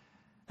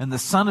 and the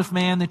son of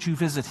man that you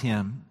visit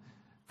him?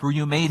 For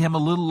you made him a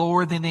little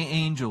lower than the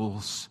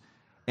angels,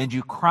 and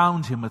you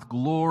crowned him with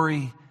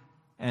glory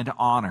and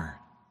honor.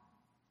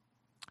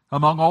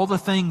 Among all the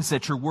things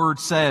that your word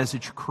says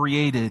that you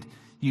created,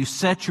 you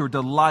set your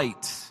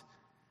delight,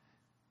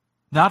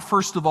 not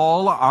first of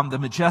all on the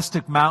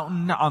majestic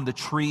mountain, on the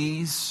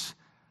trees,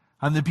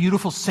 on the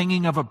beautiful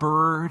singing of a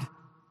bird,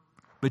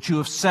 but you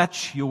have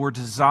set your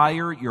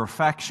desire, your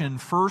affection,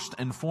 first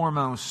and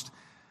foremost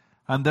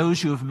on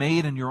those you have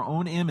made in your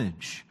own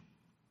image,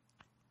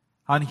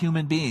 on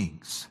human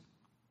beings.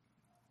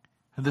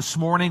 And this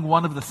morning,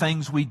 one of the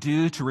things we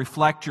do to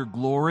reflect your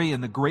glory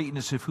and the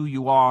greatness of who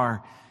you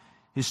are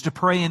is to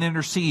pray and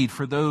intercede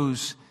for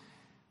those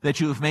that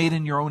you have made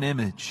in your own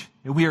image.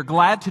 And we are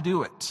glad to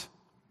do it.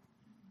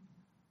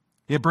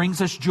 It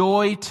brings us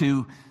joy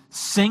to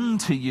sing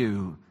to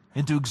you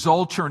and to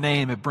exalt your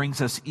name. It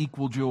brings us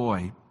equal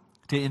joy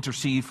to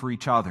intercede for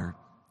each other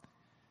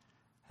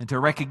and to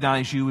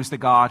recognize you as the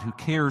God who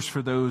cares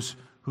for those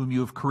whom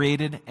you have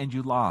created and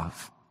you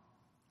love.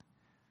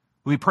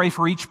 We pray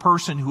for each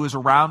person who is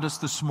around us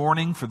this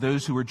morning, for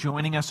those who are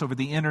joining us over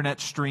the internet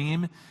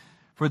stream,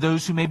 for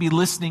those who may be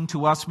listening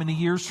to us many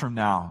years from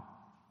now.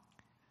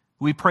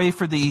 We pray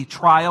for the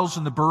trials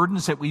and the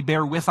burdens that we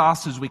bear with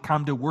us as we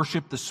come to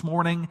worship this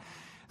morning.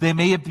 They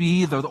may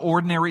be the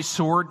ordinary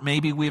sort.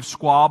 Maybe we have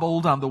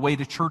squabbled on the way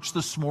to church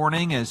this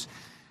morning as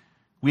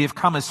we have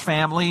come as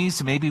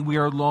families. Maybe we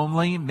are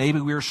lonely.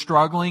 Maybe we are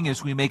struggling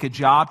as we make a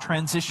job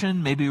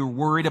transition. Maybe we're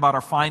worried about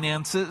our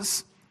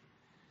finances.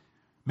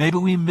 Maybe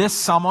we miss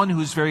someone who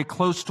is very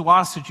close to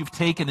us that you've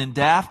taken in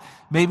death.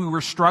 Maybe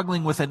we're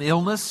struggling with an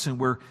illness and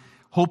we're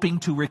hoping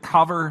to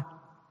recover.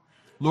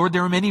 Lord,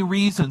 there are many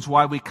reasons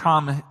why we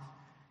come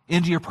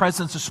into your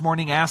presence this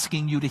morning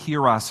asking you to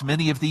hear us.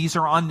 Many of these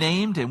are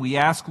unnamed, and we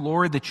ask,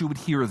 Lord, that you would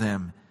hear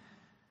them.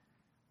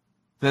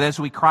 That as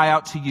we cry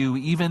out to you,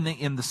 even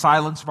in the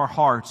silence of our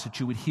hearts, that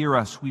you would hear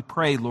us. We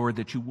pray, Lord,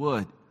 that you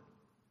would.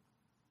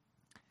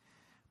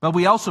 But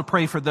we also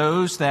pray for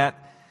those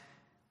that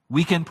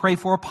we can pray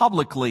for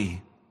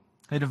publicly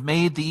that have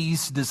made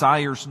these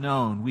desires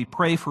known. We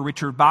pray for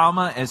Richard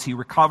Bauma as he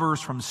recovers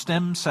from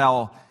stem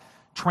cell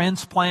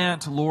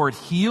transplant. Lord,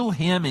 heal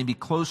him and be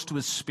close to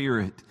his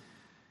spirit.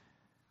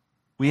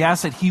 We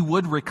ask that he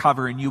would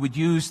recover and you would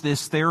use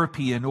this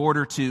therapy in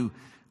order to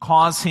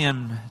cause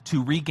him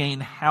to regain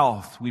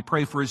health. We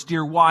pray for his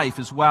dear wife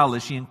as well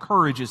as she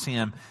encourages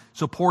him,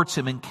 supports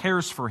him, and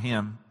cares for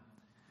him.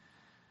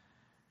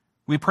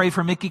 We pray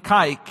for Mickey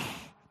Kike.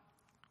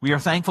 We are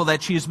thankful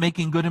that she is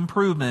making good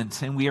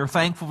improvement, and we are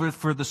thankful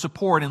for the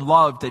support and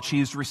love that she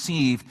has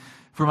received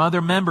from other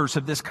members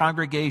of this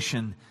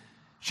congregation.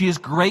 She is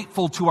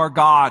grateful to our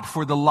God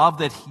for the love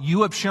that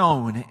you have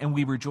shown, and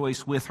we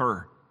rejoice with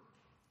her.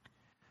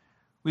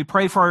 We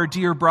pray for our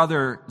dear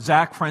brother,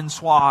 Zach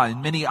Francois,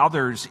 and many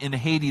others in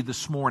Haiti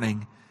this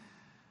morning.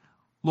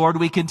 Lord,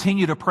 we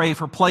continue to pray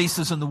for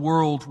places in the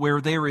world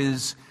where there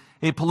is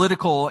a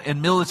political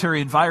and military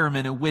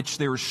environment in which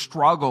there is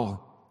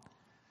struggle,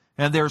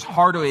 and there's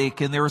heartache,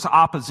 and there is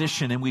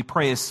opposition. And we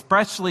pray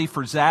especially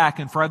for Zach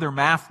and for other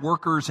MAF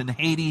workers in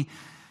Haiti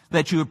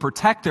that you would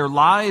protect their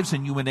lives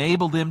and you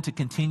enable them to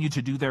continue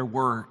to do their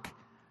work.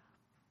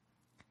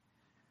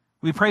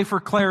 We pray for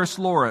Clarice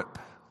Lorup.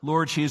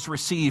 Lord, she has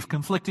received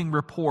conflicting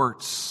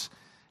reports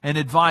and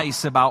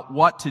advice about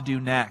what to do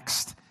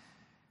next.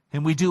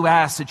 And we do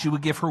ask that you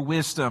would give her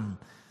wisdom,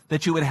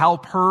 that you would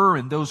help her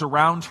and those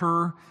around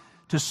her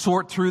to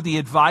sort through the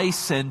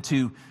advice and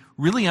to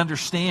really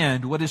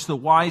understand what is the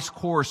wise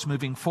course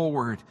moving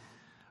forward.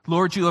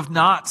 Lord, you have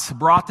not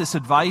brought this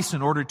advice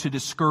in order to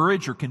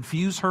discourage or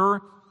confuse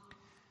her.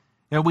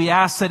 And we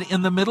ask that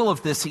in the middle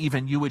of this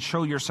even, you would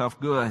show yourself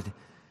good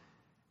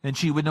and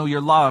she would know your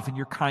love and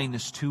your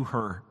kindness to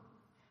her.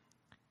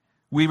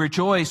 We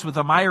rejoice with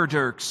the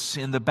Meyerdurks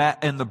in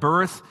the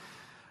birth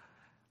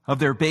of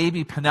their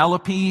baby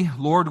Penelope.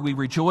 Lord, we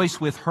rejoice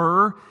with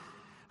her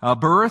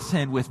birth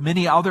and with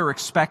many other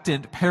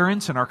expectant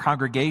parents in our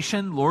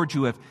congregation. Lord,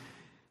 you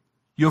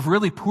have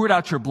really poured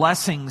out your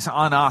blessings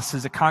on us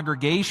as a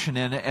congregation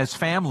and as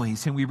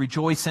families, and we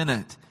rejoice in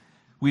it.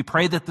 We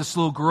pray that this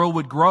little girl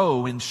would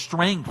grow in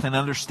strength and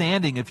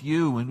understanding of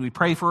you, and we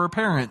pray for her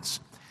parents,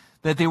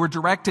 that they would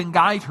direct and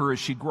guide her as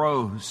she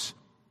grows.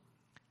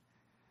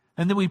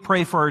 And then we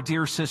pray for our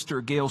dear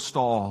sister, Gail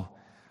Stahl.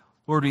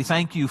 Lord, we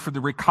thank you for the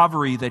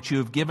recovery that you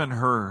have given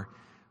her.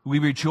 We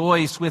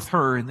rejoice with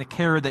her in the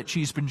care that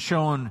she's been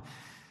shown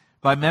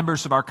by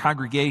members of our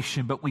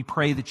congregation, but we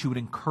pray that you would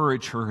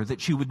encourage her,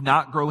 that she would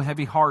not grow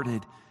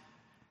heavy-hearted,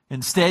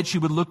 Instead, she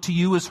would look to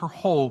you as her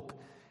hope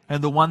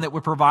and the one that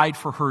would provide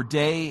for her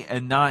day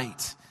and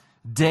night,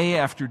 day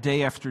after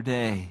day after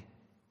day.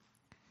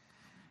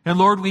 And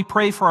Lord, we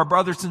pray for our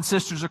brothers and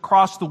sisters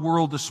across the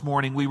world this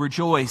morning. We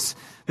rejoice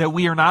that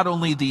we are not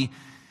only the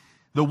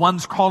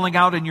ones calling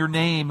out in your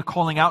name,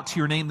 calling out to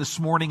your name this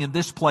morning in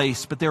this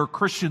place, but there are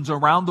Christians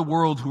around the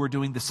world who are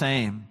doing the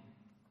same.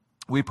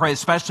 We pray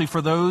especially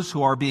for those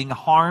who are being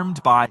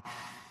harmed by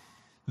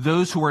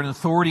those who are in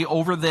authority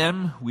over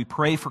them. We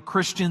pray for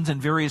Christians in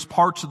various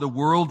parts of the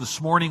world.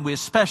 This morning we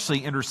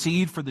especially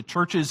intercede for the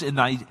churches in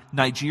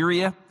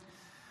Nigeria.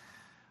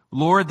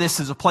 Lord, this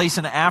is a place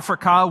in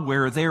Africa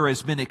where there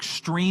has been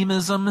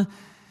extremism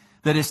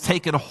that has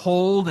taken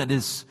hold and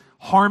is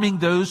harming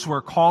those who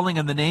are calling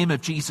in the name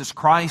of Jesus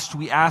Christ.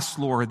 We ask,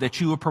 Lord, that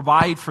you would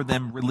provide for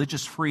them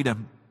religious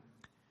freedom.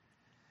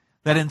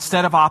 That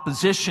instead of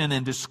opposition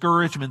and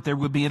discouragement, there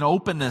would be an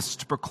openness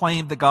to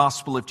proclaim the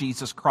gospel of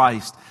Jesus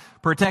Christ.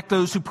 Protect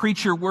those who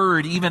preach your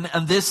word even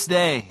on this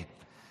day.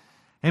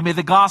 And may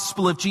the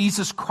gospel of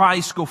Jesus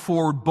Christ go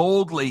forward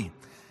boldly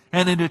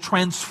and in a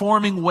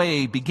transforming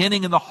way,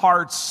 beginning in the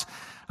hearts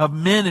of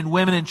men and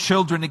women and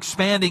children,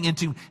 expanding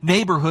into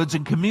neighborhoods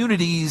and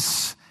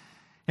communities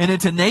and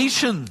into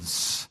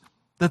nations,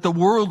 that the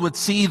world would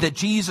see that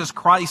Jesus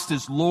Christ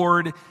is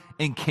Lord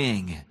and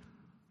King.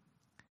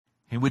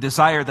 And we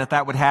desire that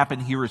that would happen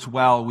here as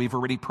well. We've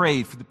already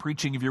prayed for the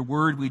preaching of your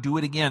word. We do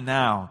it again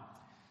now.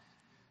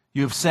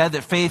 You have said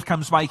that faith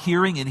comes by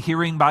hearing, and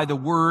hearing by the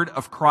word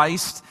of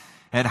Christ.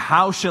 And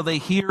how shall they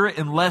hear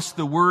unless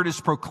the word is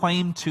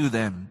proclaimed to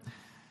them?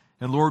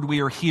 And Lord,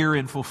 we are here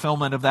in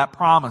fulfillment of that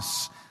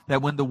promise,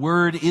 that when the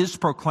word is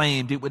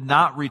proclaimed, it would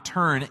not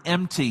return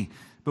empty,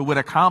 but would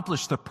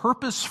accomplish the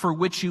purpose for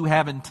which you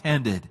have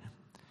intended.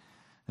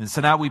 And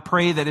so now we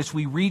pray that as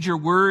we read your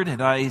word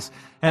and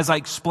as I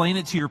explain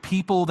it to your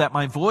people, that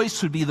my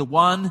voice would be the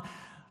one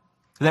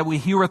that we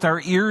hear with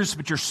our ears,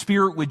 but your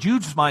Spirit would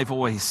use my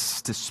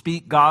voice to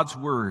speak God's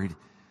word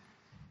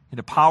in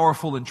a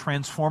powerful and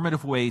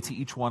transformative way to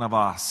each one of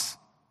us.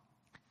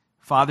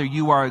 Father,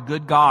 you are a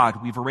good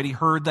God. We've already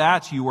heard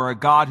that. You are a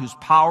God who's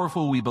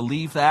powerful. We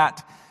believe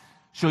that.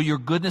 Show your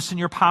goodness and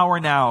your power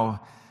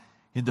now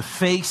in the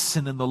face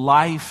and in the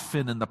life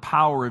and in the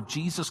power of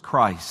Jesus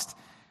Christ.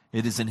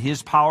 It is in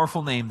his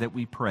powerful name that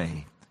we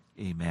pray.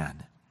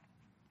 Amen.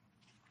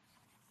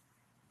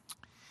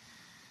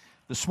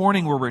 This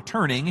morning we're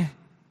returning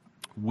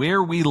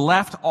where we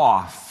left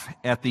off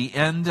at the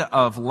end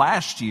of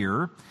last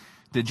year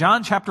to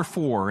John chapter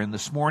 4. And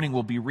this morning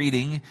we'll be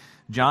reading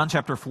John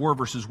chapter 4,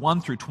 verses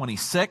 1 through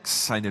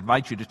 26. I'd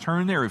invite you to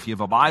turn there if you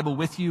have a Bible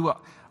with you.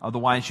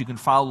 Otherwise, you can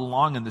follow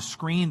along on the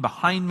screen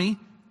behind me.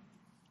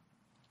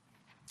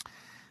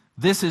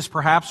 This is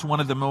perhaps one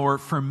of the more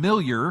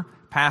familiar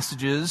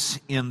passages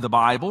in the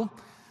Bible.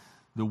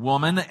 The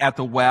woman at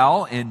the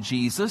well and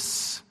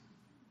Jesus.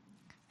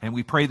 And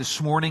we pray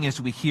this morning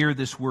as we hear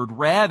this word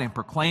read and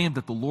proclaimed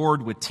that the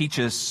Lord would teach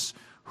us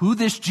who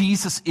this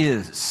Jesus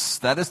is.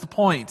 That is the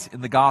point in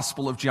the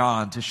Gospel of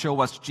John, to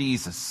show us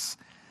Jesus,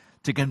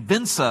 to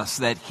convince us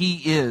that he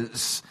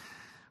is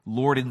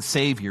Lord and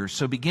Savior.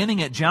 So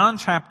beginning at John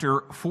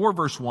chapter 4,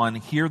 verse 1,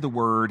 hear the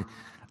word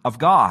of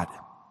God.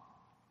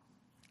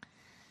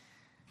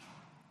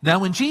 Now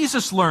when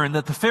Jesus learned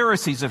that the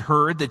Pharisees had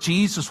heard that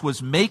Jesus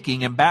was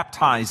making and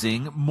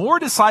baptizing more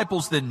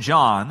disciples than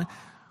John,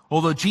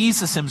 although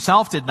Jesus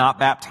himself did not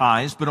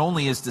baptize, but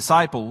only his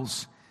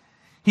disciples,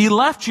 he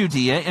left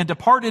Judea and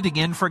departed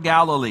again for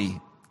Galilee,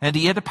 and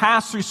he had to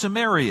pass through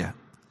Samaria.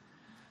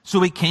 So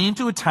he came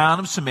to a town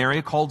of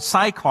Samaria called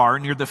Sychar,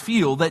 near the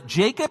field that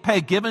Jacob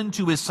had given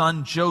to his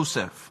son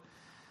Joseph.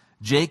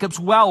 Jacob's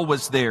well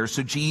was there,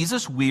 so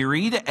Jesus,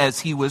 wearied as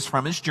he was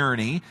from his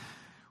journey,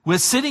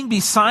 was sitting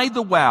beside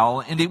the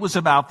well, and it was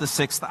about the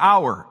 6th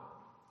hour.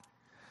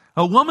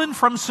 A woman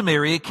from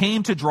Samaria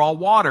came to draw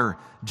water.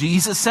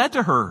 Jesus said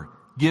to her,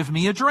 "Give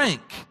me a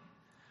drink."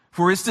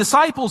 For his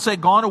disciples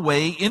had gone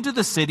away into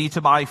the city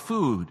to buy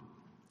food.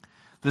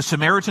 The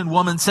Samaritan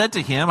woman said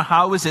to him,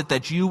 "How is it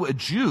that you, a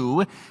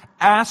Jew,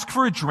 ask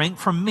for a drink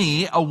from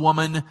me, a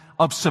woman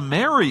of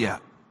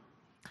Samaria?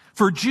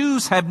 For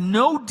Jews have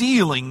no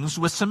dealings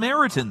with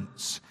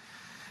Samaritans."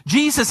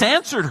 Jesus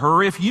answered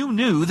her, "If you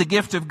knew the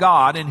gift of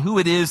God and who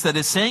it is that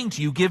is saying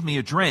to you, 'Give me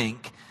a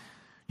drink,'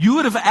 you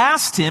would have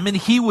asked him, and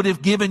he would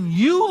have given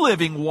you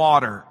living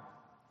water."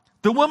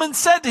 The woman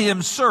said to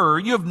him, "Sir,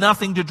 you have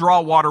nothing to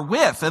draw water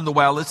with, and the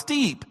well is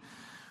deep.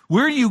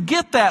 Where do you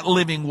get that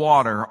living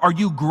water? Are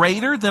you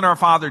greater than our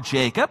father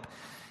Jacob?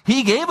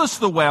 He gave us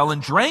the well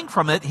and drank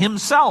from it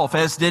himself,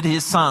 as did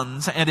his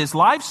sons and his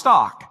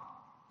livestock."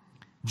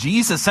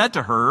 Jesus said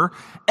to her,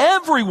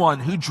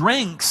 "Everyone who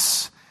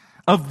drinks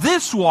of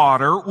this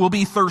water will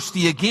be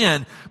thirsty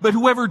again, but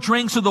whoever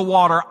drinks of the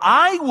water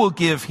I will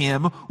give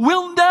him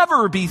will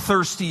never be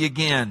thirsty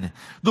again.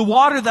 The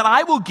water that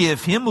I will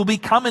give him will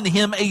become in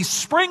him a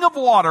spring of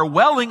water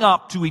welling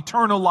up to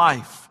eternal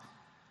life."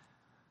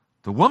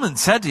 The woman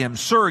said to him,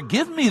 "Sir,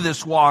 give me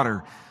this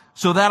water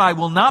so that I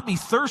will not be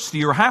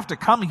thirsty or have to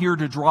come here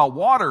to draw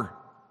water."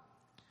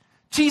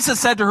 Jesus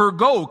said to her,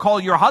 "Go, call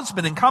your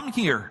husband and come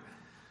here."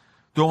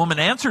 The woman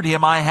answered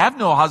him, "I have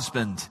no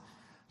husband."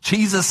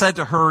 Jesus said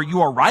to her,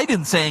 "You are right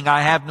in saying,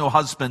 'I have no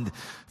husband,'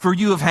 for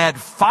you have had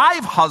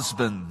 5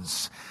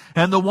 husbands,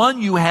 and the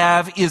one you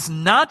have is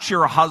not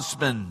your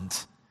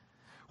husband.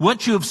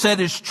 What you have said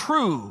is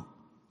true."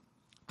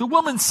 The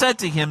woman said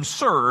to him,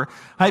 "Sir,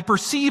 I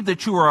perceive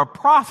that you are a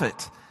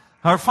prophet.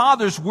 Our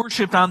fathers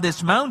worshipped on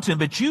this mountain,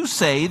 but you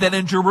say that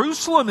in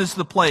Jerusalem is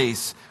the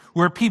place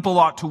where people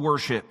ought to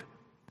worship."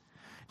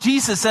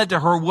 Jesus said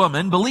to her,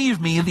 "Woman, believe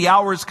me, the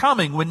hour is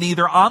coming when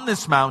neither on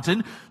this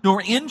mountain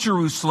nor in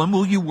Jerusalem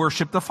will you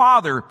worship the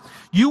Father.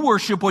 You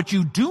worship what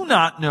you do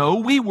not know.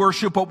 We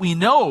worship what we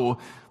know,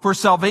 for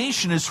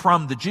salvation is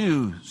from the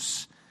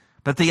Jews.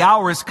 But the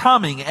hour is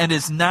coming and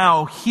is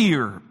now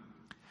here,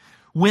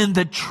 when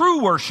the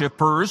true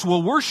worshipers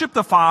will worship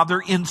the Father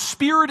in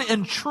spirit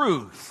and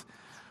truth.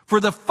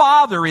 For the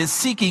Father is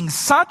seeking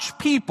such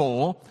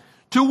people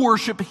to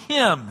worship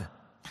Him.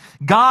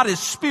 God is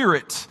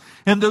spirit,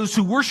 and those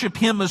who worship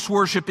Him must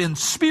worship in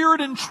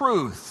spirit and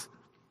truth."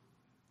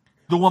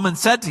 The woman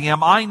said to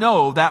him, "I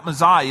know that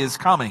Messiah is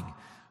coming,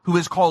 who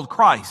is called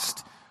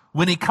Christ.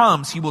 When He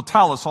comes, He will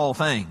tell us all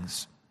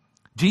things."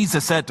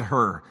 Jesus said to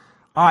her,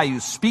 "I who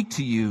speak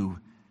to you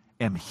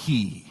am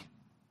He."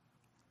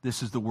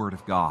 This is the word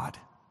of God.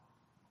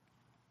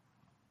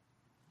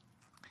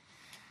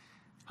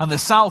 On the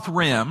south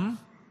rim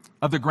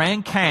of the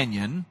Grand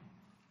Canyon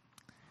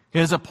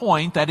is a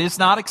point that is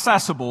not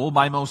accessible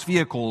by most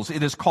vehicles.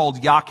 It is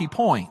called Yaqui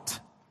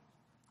Point.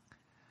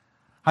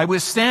 I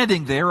was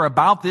standing there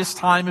about this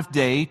time of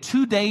day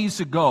 2 days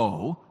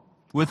ago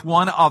with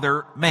one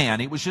other man.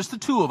 It was just the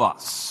two of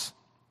us.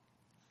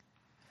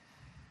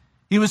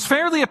 It was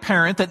fairly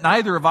apparent that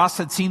neither of us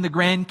had seen the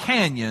Grand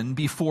Canyon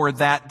before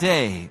that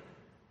day.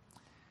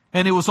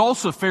 And it was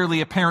also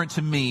fairly apparent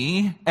to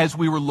me, as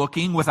we were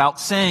looking without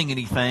saying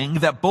anything,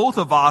 that both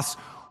of us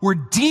were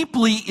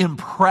deeply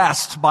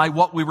impressed by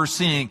what we were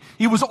seeing.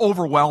 It was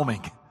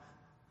overwhelming.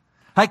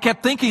 I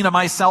kept thinking to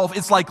myself,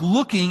 it's like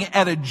looking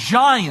at a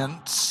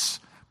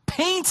giant's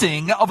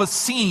painting of a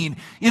scene.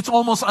 It's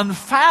almost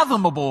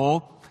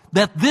unfathomable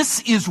that this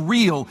is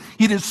real.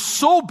 It is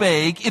so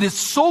big, it is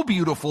so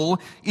beautiful,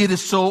 it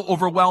is so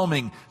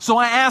overwhelming. So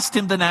I asked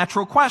him the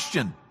natural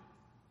question,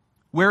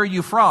 "Where are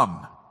you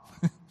from?"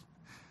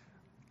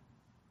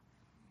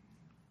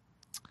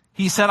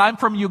 He said, "I'm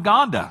from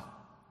Uganda."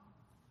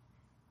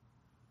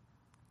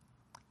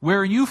 "Where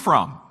are you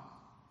from?"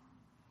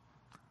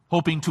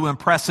 Hoping to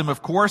impress him,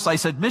 of course, I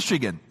said,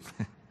 "Michigan."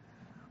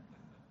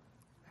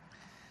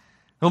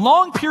 A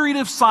long period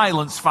of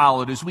silence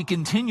followed as we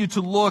continued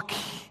to look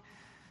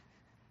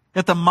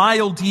at the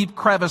mile-deep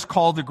crevice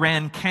called the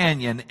Grand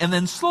Canyon. And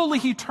then slowly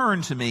he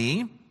turned to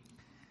me.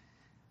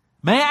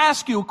 "May I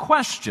ask you a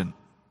question?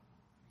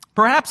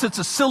 Perhaps it's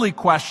a silly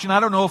question. I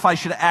don't know if I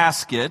should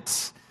ask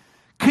it.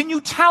 Can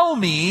you tell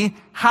me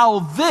how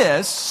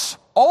this,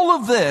 all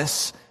of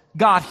this,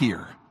 got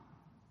here?"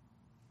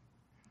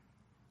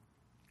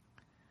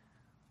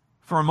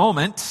 For a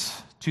moment,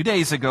 2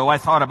 days ago, I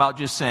thought about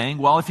just saying,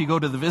 well, if you go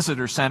to the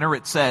visitor center,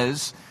 it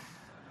says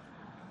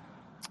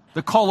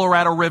the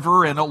Colorado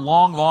River in a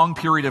long, long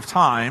period of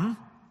time.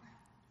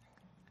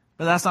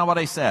 But that's not what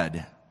I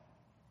said.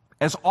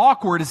 As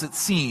awkward as it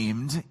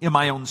seemed in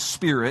my own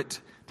spirit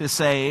to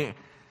say,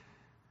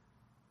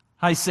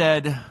 I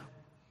said,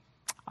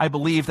 I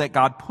believe that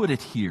God put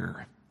it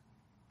here,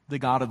 the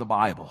God of the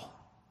Bible.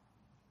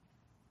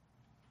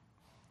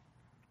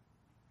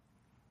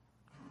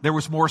 There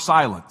was more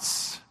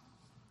silence.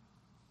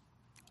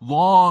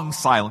 Long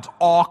silence,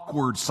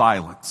 awkward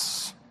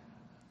silence.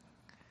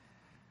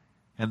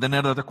 And then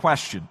another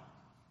question.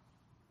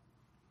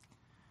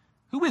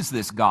 Who is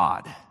this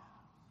God?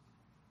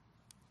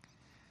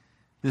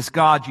 This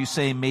God, you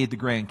say, made the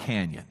Grand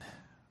Canyon.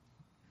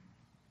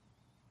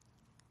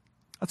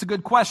 That's a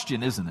good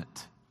question, isn't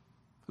it?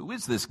 Who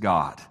is this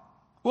God?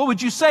 What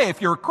would you say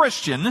if you're a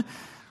Christian?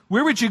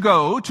 Where would you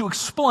go to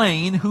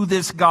explain who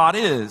this God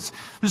is?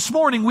 This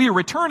morning we are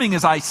returning,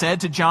 as I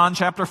said, to John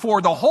chapter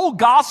 4. The whole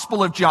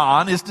Gospel of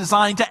John is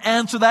designed to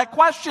answer that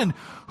question.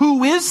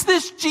 Who is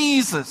this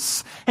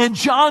Jesus? And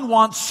John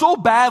wants so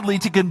badly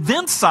to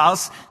convince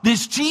us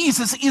this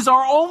Jesus is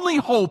our only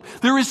hope.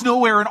 There is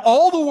nowhere in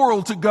all the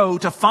world to go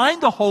to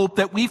find the hope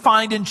that we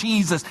find in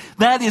Jesus.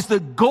 That is the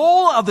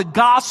goal of the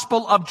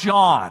Gospel of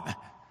John.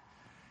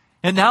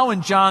 And now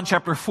in John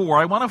chapter 4,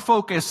 I want to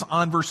focus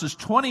on verses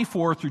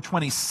 24 through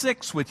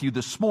 26 with you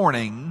this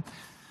morning.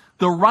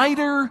 The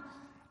writer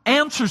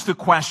answers the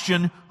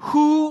question,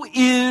 who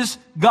is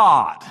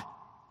God?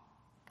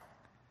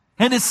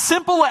 And as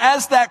simple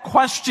as that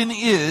question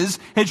is,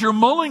 as you're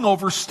mulling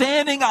over,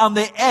 standing on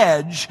the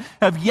edge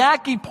of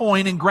Yaqui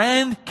Point in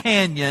Grand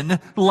Canyon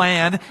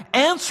land,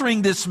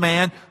 answering this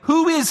man,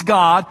 who is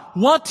God?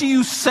 What do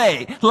you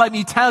say? Let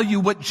me tell you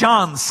what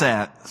John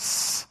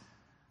says.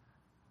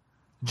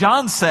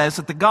 John says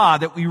that the God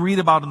that we read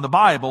about in the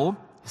Bible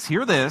is,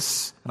 hear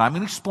this, and I'm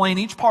going to explain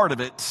each part of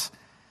it.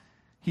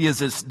 He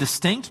is a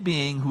distinct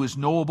being who is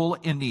knowable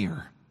and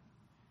near.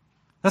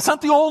 That's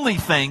not the only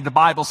thing the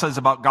Bible says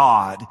about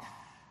God.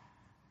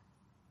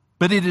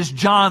 But it is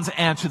John's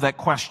answer to that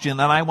question,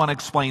 and I want to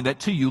explain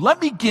that to you.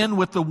 Let me begin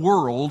with the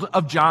world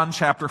of John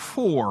chapter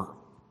 4.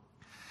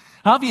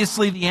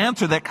 Obviously, the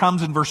answer that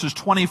comes in verses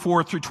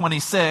 24 through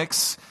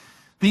 26,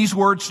 these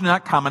words do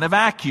not come in a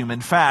vacuum.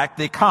 In fact,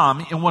 they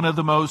come in one of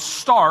the most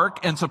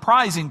stark and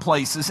surprising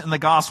places in the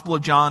Gospel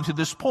of John to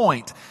this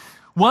point.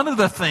 One of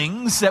the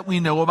things that we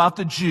know about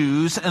the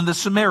Jews and the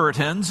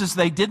Samaritans is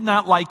they did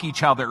not like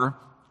each other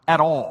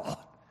at all.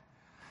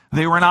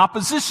 They were in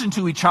opposition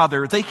to each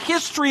other. The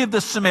history of the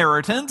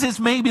Samaritans is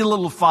maybe a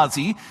little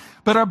fuzzy,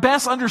 but our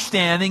best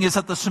understanding is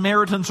that the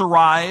Samaritans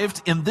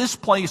arrived in this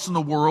place in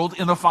the world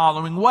in the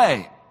following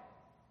way.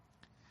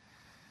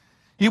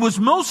 It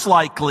was most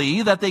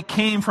likely that they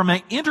came from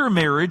an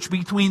intermarriage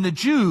between the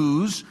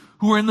Jews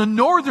who were in the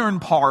northern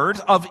part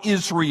of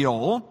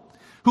Israel,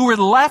 who were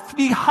left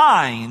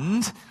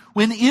behind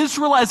when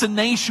Israel as a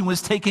nation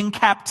was taken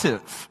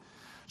captive.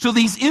 So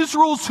these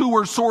Israels who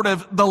were sort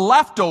of the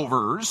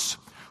leftovers,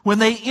 when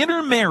they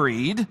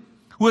intermarried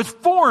with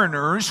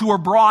foreigners who were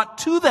brought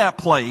to that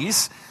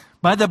place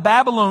by the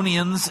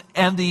Babylonians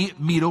and the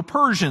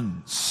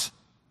Medo-Persians.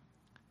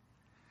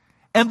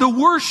 And the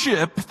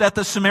worship that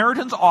the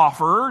Samaritans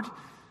offered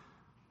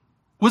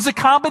was a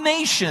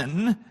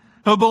combination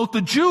of both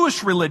the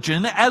Jewish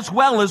religion as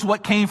well as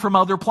what came from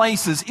other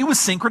places. It was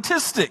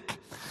syncretistic.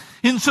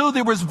 And so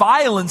there was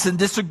violence and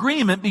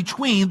disagreement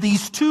between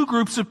these two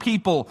groups of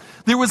people.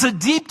 There was a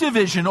deep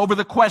division over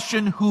the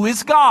question, who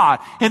is God?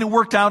 And it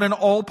worked out in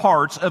all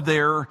parts of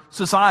their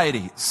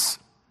societies.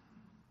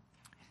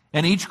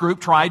 And each group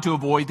tried to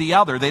avoid the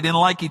other. They didn't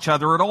like each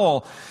other at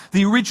all.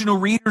 The original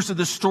readers of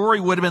the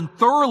story would have been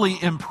thoroughly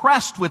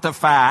impressed with the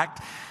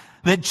fact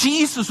that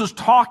Jesus was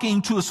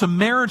talking to a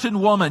Samaritan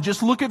woman.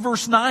 Just look at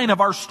verse 9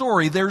 of our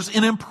story. There's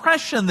an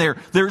impression there.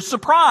 There's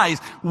surprise.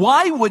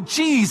 Why would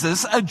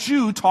Jesus, a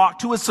Jew, talk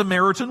to a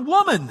Samaritan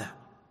woman?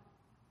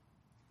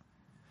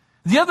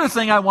 The other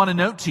thing I want to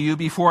note to you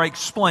before I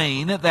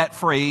explain that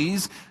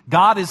phrase,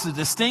 God is a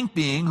distinct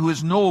being who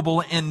is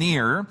knowable and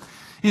near,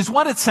 is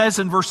what it says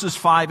in verses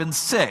 5 and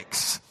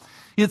 6.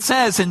 It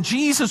says, and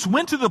Jesus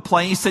went to the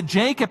place that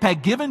Jacob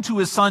had given to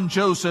his son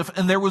Joseph,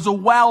 and there was a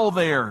well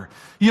there.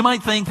 You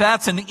might think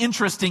that's an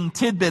interesting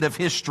tidbit of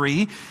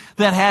history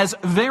that has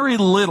very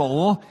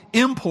little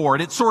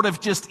import. It's sort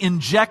of just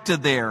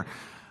injected there.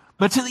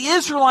 But to the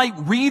Israelite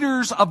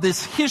readers of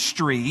this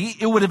history,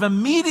 it would have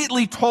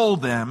immediately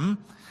told them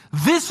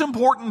this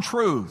important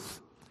truth,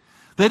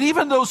 that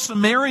even though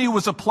Samaria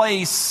was a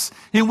place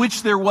in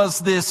which there was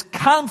this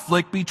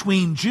conflict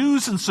between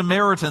Jews and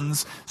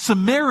Samaritans,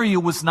 Samaria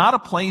was not a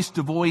place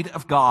devoid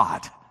of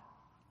God.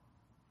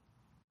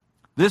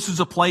 This was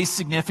a place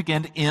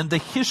significant in the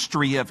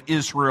history of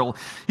Israel.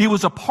 It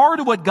was a part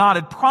of what God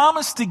had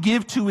promised to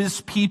give to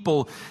his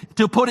people.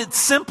 To put it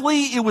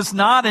simply, it was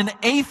not an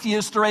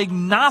atheist or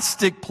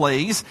agnostic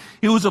place.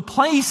 It was a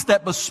place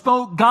that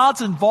bespoke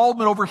God's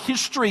involvement over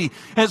history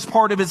as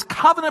part of his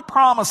covenant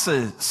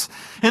promises.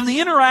 And the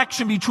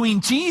interaction between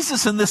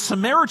Jesus and this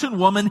Samaritan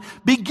woman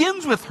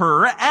begins with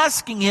her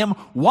asking him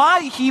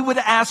why he would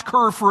ask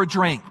her for a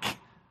drink.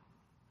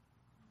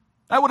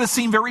 That would have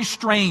seemed very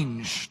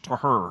strange to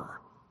her.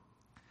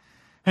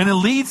 And it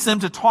leads them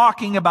to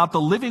talking about the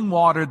living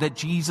water that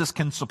Jesus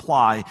can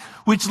supply,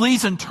 which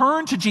leads in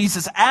turn to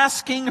Jesus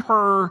asking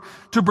her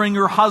to bring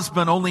her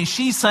husband, only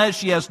she says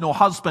she has no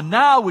husband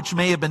now, which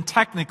may have been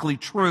technically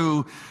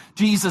true.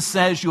 Jesus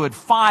says you had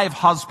 5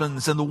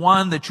 husbands, and the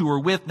one that you are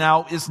with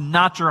now is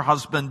not your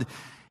husband.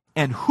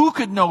 And who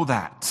could know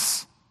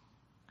that?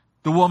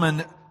 The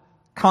woman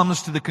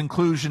comes to the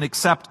conclusion,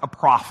 except a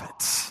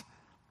prophet.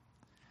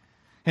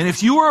 And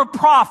if you are a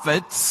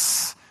prophet,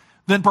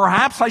 then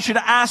perhaps I should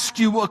ask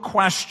you a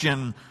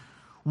question.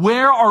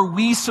 Where are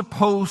we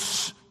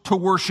supposed to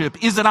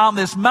worship? Is it on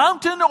this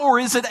mountain, or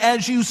is it,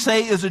 as you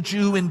say, as a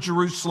Jew, in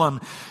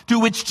Jerusalem? To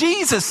which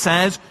Jesus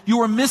says,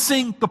 you are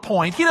missing the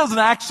point. He doesn't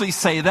actually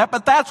say that,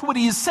 but that's what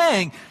he is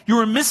saying. You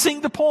are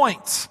missing the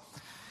point.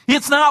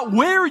 It's not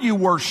where you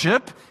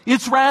worship,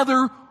 it's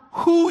rather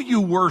who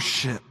you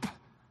worship.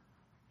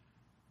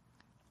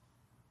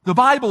 The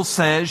Bible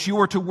says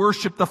you are to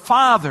worship the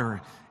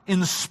Father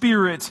in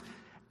spirit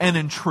and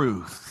in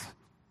truth.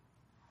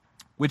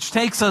 Which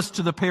takes us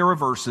to the pair of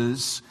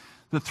verses,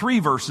 the 3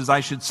 verses, I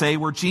should say,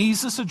 where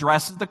Jesus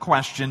addresses the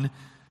question,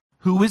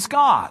 who is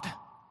God?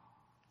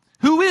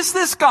 Who is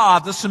this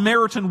God the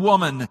Samaritan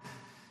woman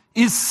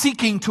is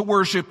seeking to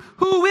worship?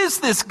 Who is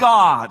this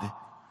God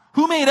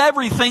who made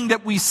everything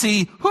that we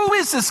see? Who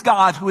is this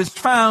God who is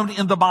found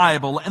in the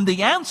Bible? And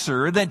the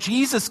answer that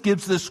Jesus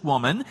gives this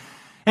woman,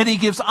 and he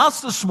gives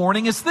us this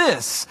morning, is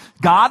this: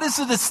 God is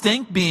a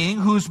distinct being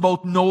who's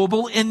both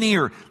knowable and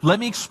near. Let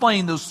me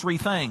explain those 3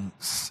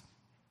 things.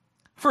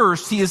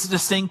 First, he is a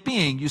distinct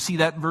being. You see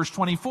that in verse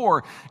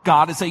 24.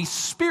 God is a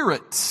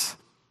spirit,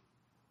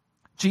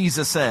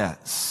 Jesus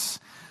says.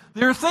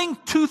 There are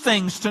 2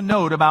 things to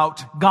note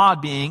about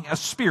God being a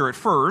spirit.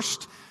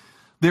 First,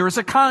 there is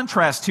a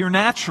contrast here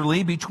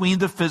naturally between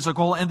the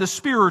physical and the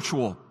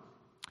spiritual.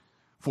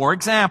 For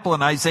example,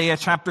 in Isaiah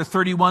chapter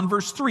 31,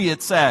 verse 3,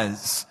 it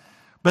says,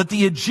 "But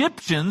the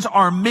Egyptians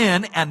are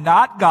men and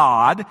not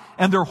God,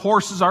 and their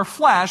horses are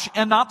flesh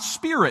and not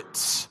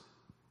spirits."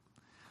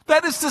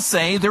 That is to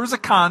say, there is a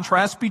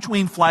contrast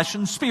between flesh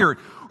and spirit.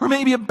 Or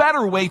maybe a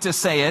better way to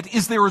say it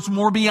is there is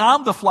more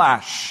beyond the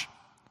flesh.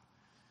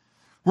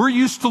 We're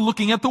used to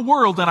looking at the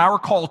world in our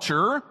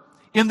culture,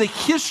 in the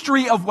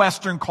history of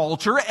Western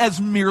culture,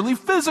 as merely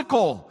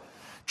physical.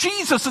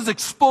 Jesus is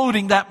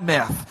exploding that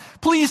myth.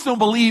 Please don't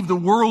believe the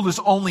world is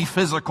only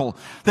physical,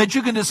 that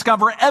you can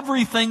discover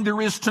everything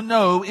there is to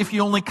know if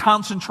you only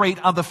concentrate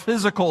on the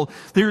physical.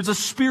 There's a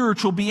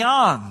spiritual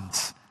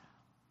beyond.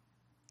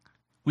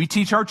 We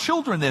teach our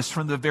children this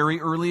from the very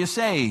earliest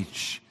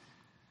age.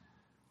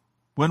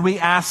 When we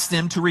ask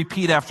them to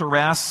repeat after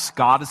us,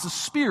 God is a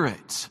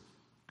spirit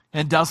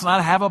and does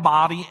not have a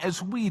body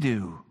as we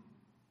do.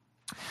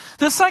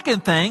 The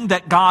second thing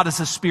that God is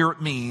a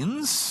spirit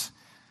means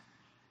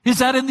is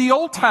that in the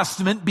Old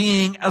Testament,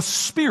 being a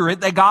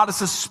spirit, that God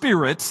is a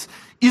spirit,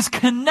 is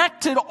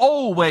connected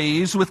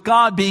always with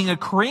God being a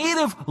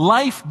creative,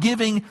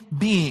 life-giving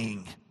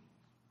being.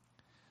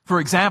 For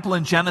example,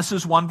 in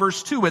Genesis 1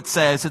 verse 2, it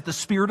says that the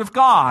Spirit of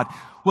God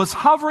was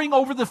hovering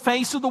over the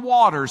face of the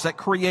waters at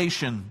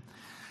creation.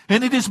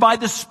 And it is by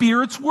the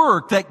Spirit's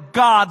work that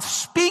God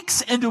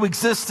speaks into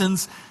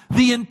existence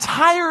the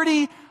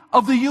entirety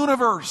of the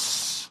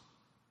universe.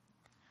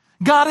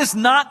 God is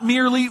not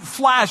merely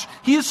flesh.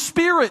 He is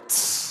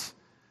spirit.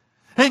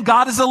 And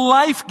God is a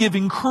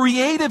life-giving,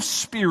 creative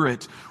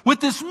spirit.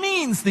 What this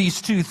means,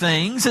 these two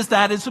things, is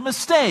that it's a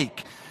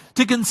mistake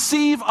to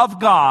conceive of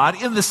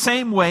God in the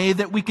same way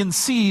that we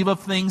conceive of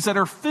things that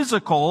are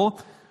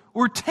physical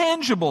or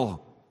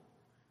tangible.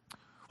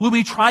 When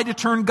we try to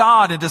turn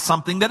God into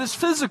something that is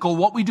physical,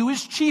 what we do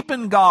is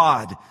cheapen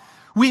God.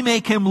 We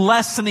make him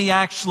less than he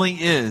actually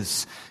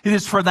is. It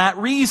is for that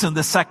reason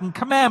the second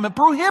commandment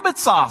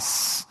prohibits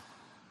us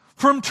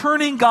from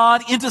turning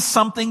God into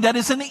something that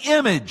is an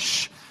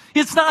image.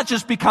 It's not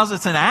just because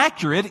it's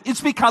inaccurate,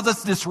 it's because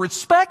it's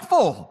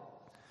disrespectful.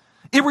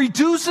 It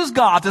reduces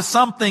God to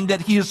something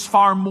that he is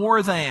far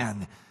more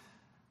than.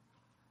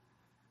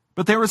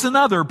 But there is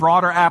another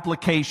broader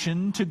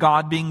application to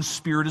God being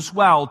spirit as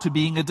well, to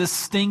being a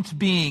distinct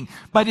being.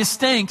 By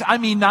distinct, I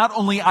mean not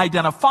only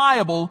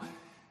identifiable,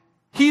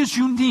 he is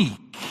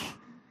unique.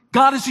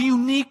 God is a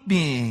unique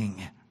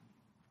being.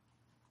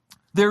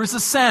 There is a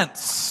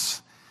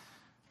sense,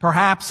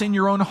 perhaps in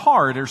your own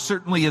heart, or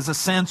certainly is a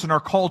sense in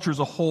our culture as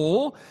a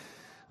whole,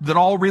 that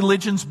all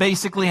religions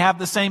basically have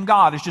the same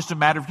God. It's just a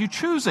matter of you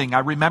choosing. I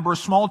remember a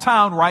small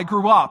town where I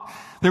grew up.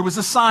 There was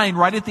a sign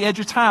right at the edge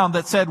of town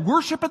that said,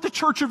 "Worship at the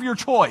church of your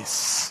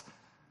choice."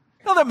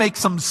 Now that makes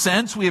some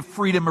sense. We have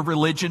freedom of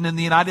religion in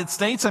the United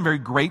States. I'm very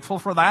grateful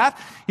for that.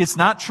 It's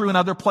not true in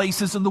other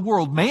places in the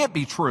world. May it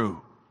be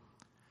true.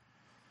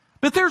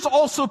 But there's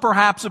also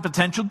perhaps a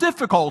potential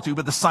difficulty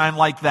with a sign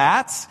like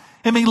that.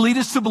 It may lead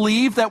us to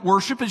believe that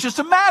worship is just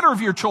a matter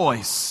of your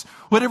choice.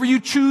 Whatever you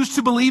choose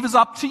to believe is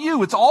up to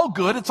you. It's all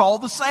good. It's all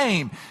the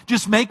same.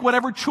 Just make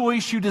whatever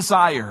choice you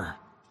desire.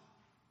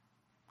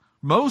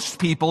 Most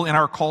people in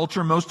our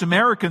culture, most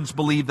Americans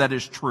believe that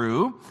is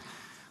true,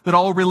 that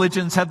all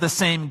religions have the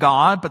same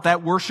God, but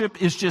that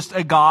worship is just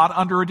a God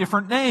under a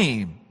different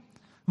name.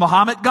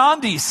 Muhammad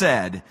Gandhi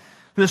said,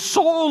 "The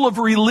soul of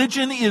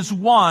religion is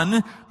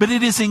one, but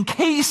it is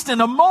encased in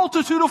a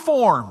multitude of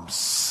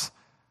forms."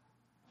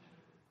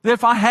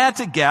 If I had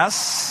to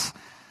guess,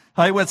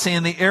 I would say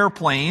in the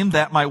airplane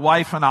that my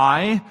wife and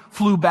I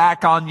flew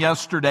back on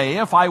yesterday,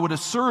 if I would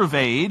have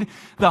surveyed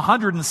the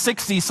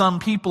 160-some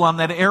people on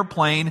that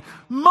airplane,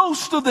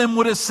 most of them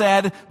would have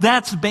said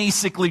that's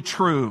basically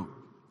true.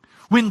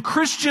 When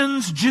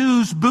Christians,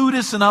 Jews,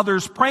 Buddhists, and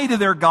others pray to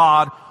their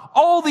God,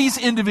 all these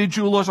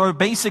individuals are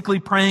basically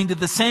praying to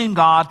the same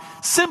God,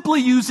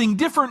 simply using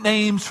different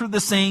names for the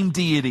same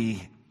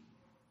deity.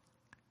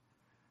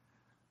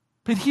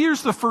 But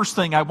here's the first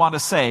thing I want to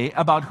say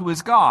about who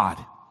is God.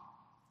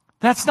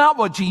 That's not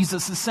what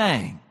Jesus is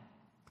saying.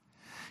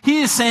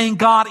 He is saying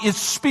God is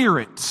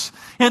spirit.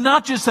 And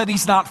not just that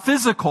he's not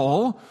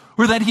physical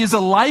or that he is a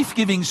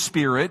life-giving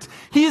spirit.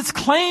 He is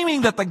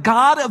claiming that the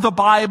God of the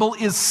Bible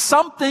is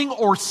something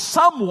or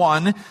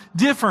someone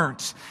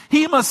different.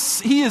 He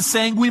is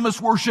saying we must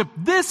worship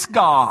this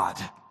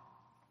God.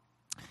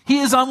 He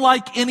is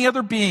unlike any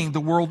other being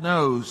the world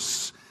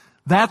knows.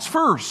 That's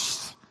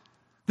first.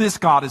 This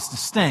God is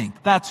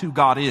distinct. That's who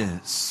God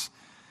is.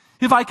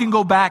 If I can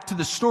go back to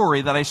the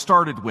story that I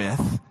started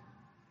with,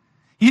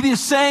 it is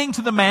saying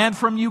to the man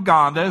from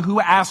Uganda who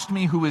asked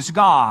me who is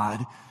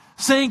God,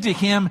 saying to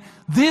him,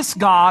 this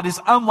God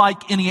is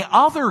unlike any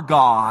other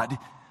God.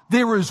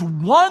 There is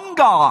one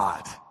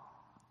God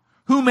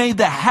who made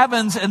the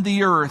heavens and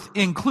the earth,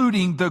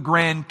 including the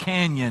Grand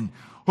Canyon.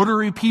 Or to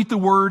repeat the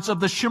words of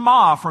the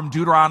Shema from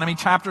Deuteronomy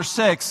chapter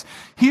 6,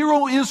 "Hear,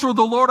 O Israel,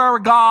 the Lord our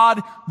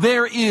God,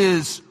 there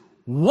is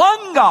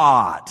one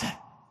God,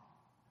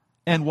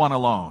 and one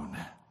alone."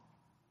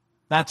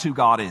 That's who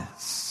God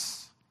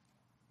is.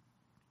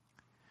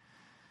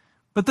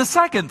 But the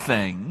second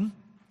thing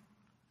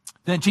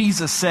that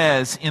Jesus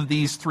says in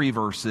these 3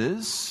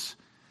 verses,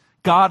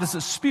 God is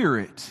a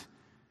spirit,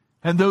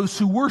 and those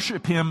who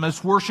worship him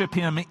must worship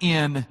him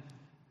in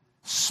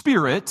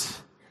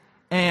spirit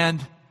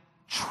and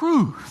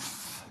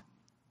truth.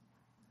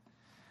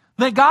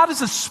 That God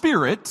is a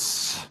spirit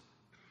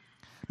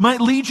might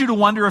lead you to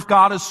wonder if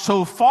God is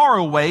so far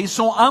away,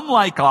 so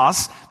unlike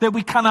us, that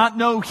we cannot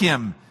know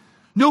him.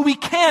 No, we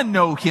can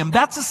know him.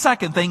 That's the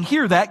second thing.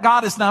 Hear that.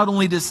 God is not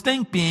only a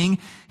distinct being,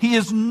 he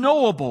is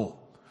knowable.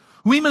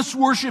 We must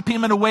worship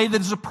him in a way that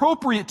is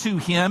appropriate to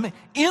him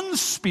in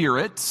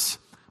spirit,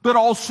 but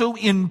also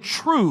in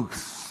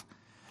truth.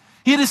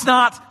 It is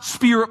not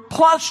spirit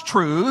plus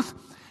truth.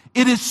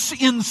 It is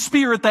in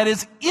spirit that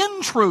is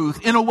in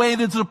truth in a way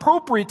that is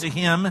appropriate to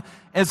him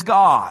as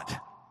God.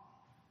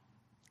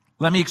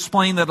 Let me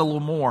explain that a little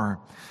more.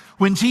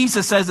 When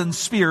Jesus says in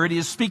spirit, he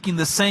is speaking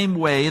the same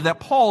way that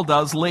Paul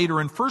does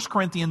later in 1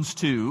 Corinthians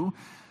 2,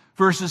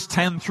 verses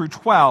 10 through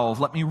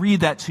 12. Let me read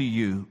that to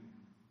you.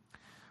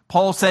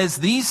 Paul says,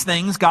 these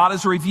things God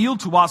has revealed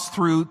to us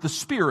through the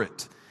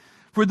Spirit.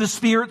 For the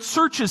Spirit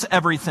searches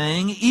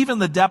everything, even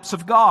the depths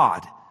of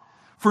God.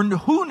 For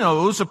who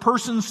knows a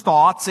person's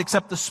thoughts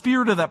except the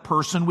spirit of that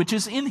person which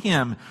is in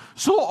him?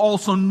 So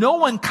also no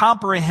one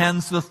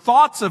comprehends the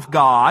thoughts of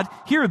God,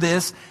 hear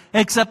this,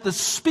 except the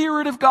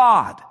Spirit of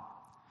God.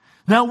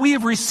 Now we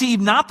have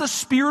received not the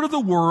spirit of the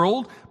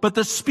world, but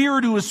the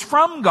Spirit who is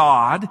from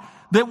God,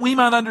 that we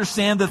might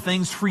understand the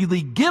things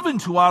freely given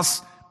to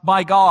us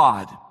by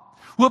God.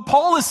 What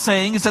Paul is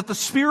saying is that the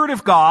Spirit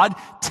of God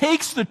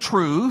takes the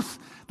truth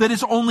that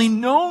is only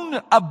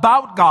known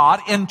about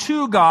God and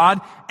to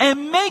God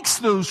and makes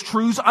those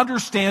truths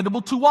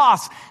understandable to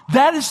us.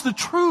 That is the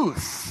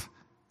truth.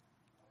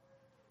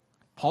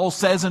 Paul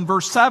says in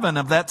verse 7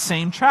 of that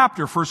same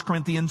chapter, 1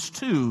 Corinthians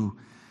 2,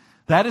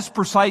 that is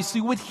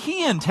precisely what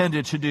he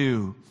intended to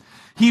do.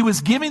 He was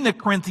giving the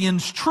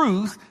Corinthians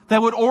truth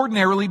that would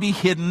ordinarily be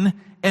hidden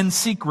and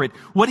secret.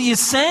 What he is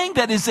saying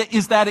that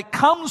is that it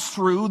comes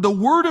through the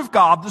Word of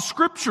God, the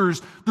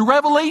Scriptures, the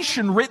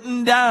revelation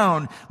written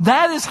down.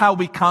 That is how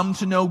we come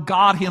to know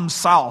God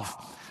himself.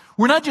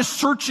 We're not just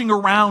searching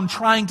around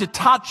trying to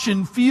touch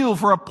and feel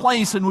for a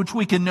place in which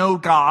we can know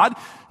God.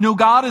 No,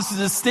 God is a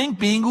distinct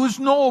being who is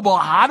knowable.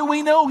 How do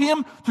we know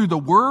him? Through the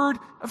Word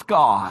of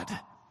God.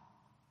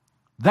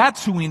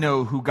 That's who we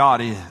know who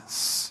God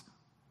is.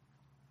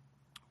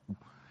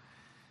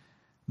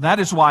 That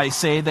is why I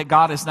say that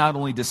God is not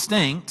only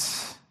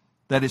distinct,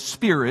 that is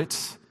spirit,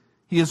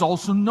 he is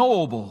also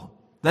knowable.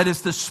 That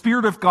is, the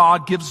Spirit of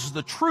God gives us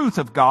the truth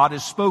of God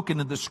as spoken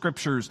in the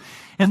Scriptures.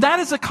 And that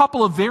is a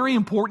couple of very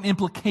important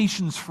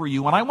implications for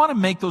you, and I want to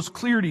make those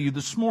clear to you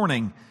this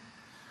morning.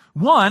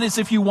 One is,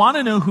 if you want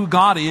to know who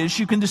God is,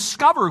 you can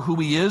discover who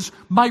he is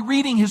by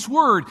reading his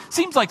Word.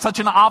 Seems like such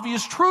an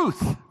obvious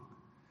truth.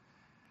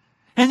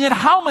 And yet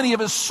how many of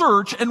us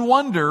search and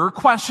wonder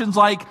questions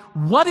like,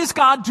 what is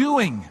God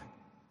doing?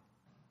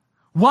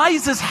 Why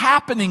is this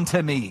happening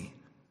to me?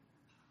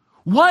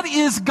 What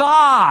is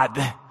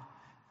God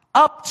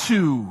up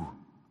to?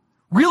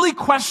 Really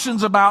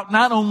questions about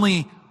not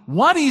only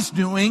what he's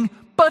doing,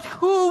 but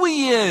who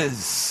he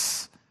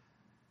is.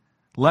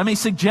 Let me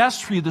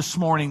suggest for you this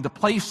morning, the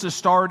place to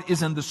start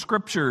is in the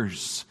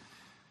Scriptures.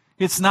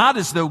 It's not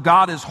as though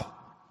God is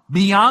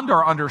beyond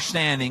our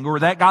understanding or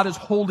that God is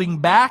holding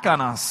back on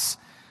us.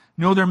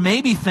 No, there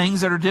may be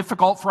things that are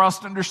difficult for us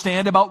to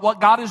understand about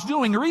what God is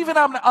doing or even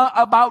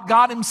about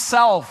God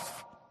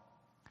himself.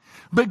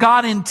 But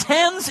God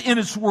intends in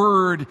his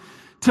Word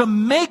to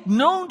make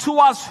known to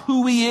us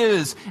who he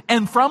is,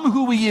 and from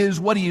who he is,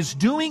 what he is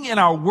doing in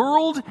our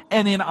world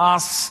and in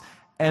us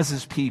as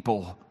his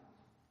people.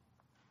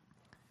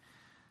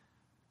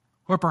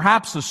 Or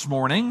perhaps this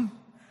morning,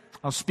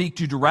 I'll speak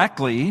to you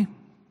directly.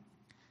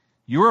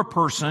 You're a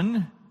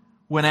person,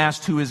 when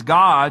asked who is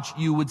God,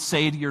 you would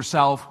say to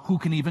yourself, who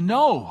can even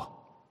know?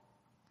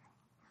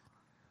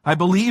 I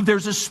believe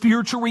there's a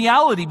spiritual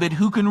reality, but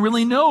who can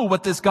really know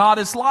what this God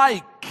is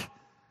like?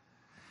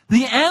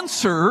 The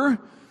answer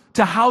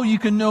to how you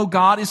can know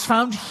God is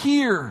found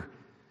here.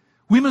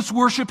 We must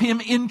worship him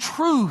in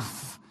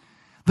truth.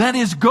 That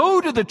is, go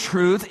to the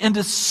truth and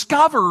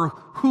discover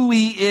who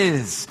he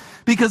is.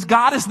 Because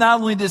God is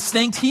not only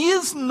distinct, he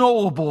is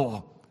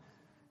knowable.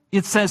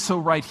 It says so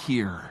right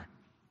here.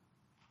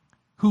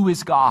 Who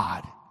is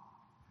God?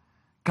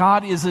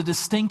 God is a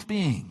distinct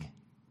being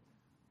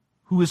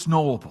who is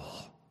knowable.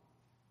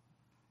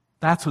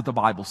 That's what the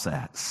Bible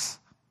says.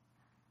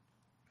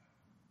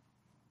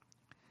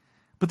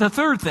 But the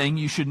third thing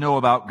you should know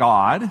about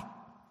God,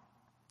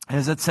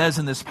 as it says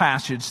in this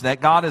passage,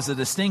 that God is a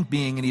distinct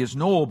being and he is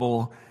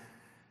knowable,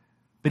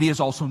 but he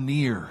is also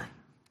near.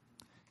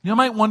 You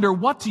might wonder,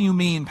 what do you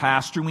mean,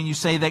 Pastor, when you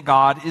say that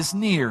God is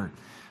near?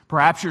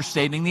 Perhaps you're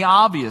stating the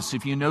obvious.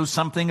 If you know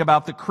something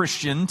about the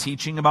Christian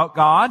teaching about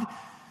God,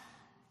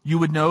 you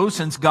would know,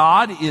 since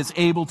God is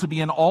able to be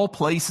in all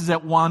places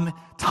at one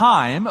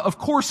time, of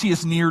course he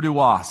is near to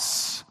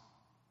us.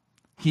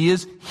 He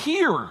is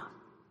here.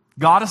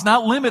 God is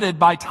not limited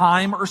by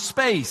time or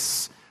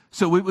space.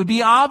 So it would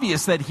be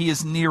obvious that he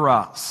is near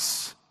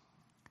us.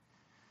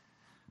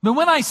 But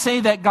when I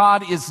say that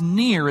God is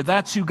near,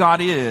 that's who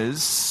God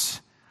is,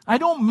 I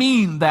don't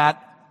mean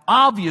that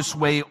obvious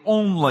way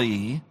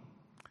only.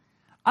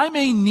 I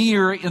mean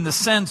near in the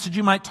sense that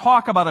you might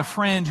talk about a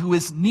friend who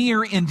is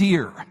near and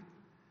dear.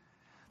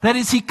 That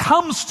is, he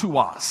comes to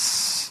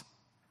us.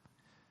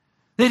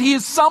 That he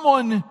is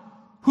someone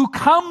who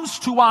comes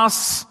to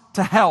us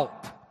to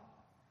help.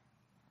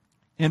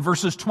 In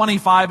verses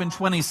 25 and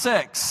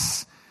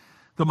 26,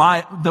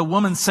 the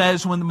woman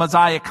says when the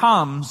Messiah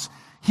comes,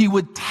 he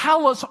would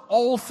tell us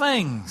all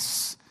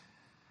things.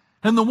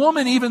 And the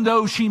woman, even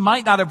though she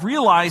might not have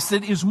realized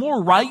it, is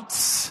more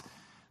right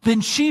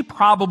than she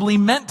probably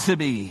meant to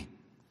be.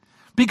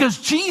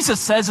 Because Jesus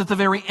says at the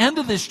very end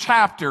of this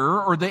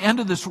chapter, or the end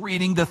of this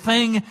reading, the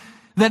thing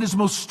that is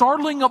most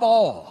startling of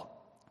all.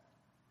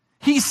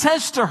 He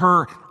says to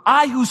her,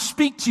 I who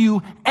speak to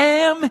you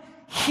am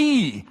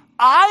he.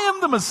 I am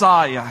the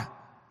Messiah.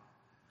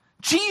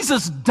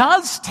 Jesus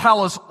does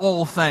tell us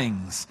all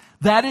things.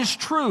 That is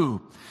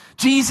true.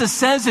 Jesus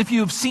says, if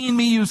you have seen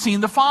me, you've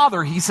seen the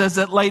Father. He says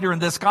that later in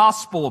this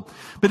gospel.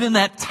 But in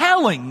that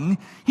telling,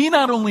 he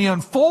not only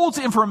unfolds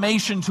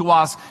information to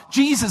us,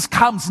 Jesus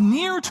comes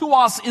near to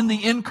us in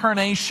the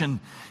incarnation.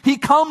 He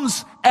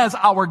comes as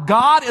our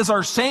God, as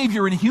our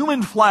Savior in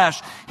human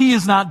flesh. He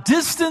is not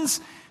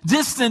distant,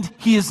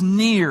 he is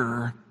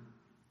near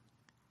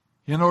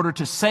in order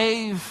to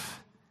save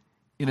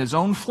in his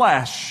own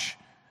flesh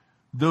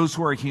those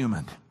who are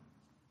human.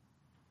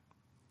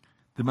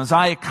 The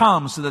Messiah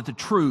comes so that the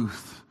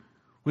truth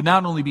would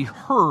not only be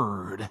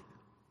heard,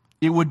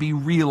 it would be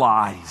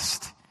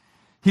realized.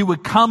 He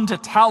would come to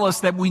tell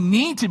us that we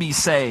need to be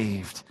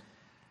saved.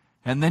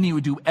 And then he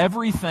would do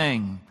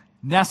everything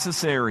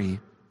necessary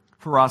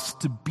for us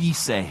to be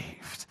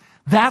saved.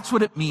 That's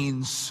what it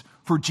means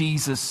for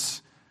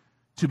Jesus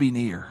to be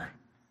near.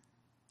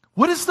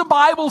 What does the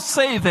Bible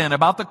say then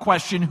about the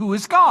question, who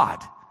is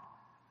God?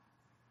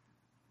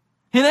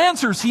 It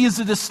answers, he is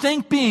a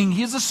distinct being.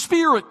 He is a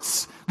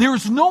spirit. There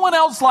is no one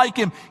else like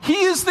him.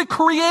 He is the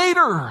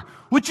creator.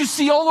 What you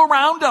see all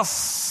around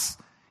us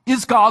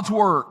is God's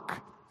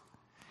work.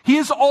 He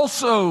is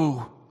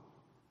also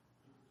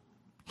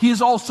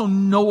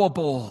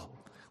knowable.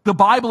 The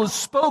Bible has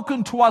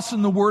spoken to us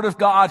in the Word of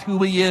God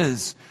who he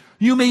is.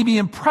 You may be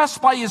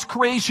impressed by his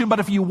creation, but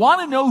if you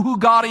want to know who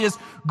God is,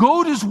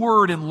 go to his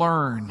Word and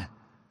learn.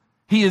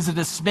 He is a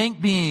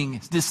distinct being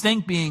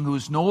who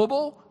is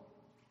knowable,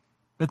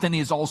 but then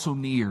he is also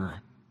near.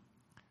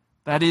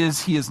 That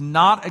is, he is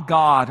not a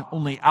God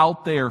only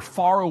out there,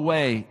 far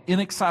away,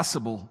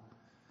 inaccessible.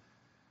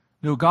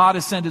 No, God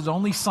has sent his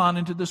only Son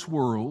into this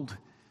world,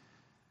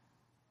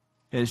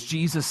 as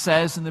Jesus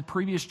says in the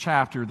previous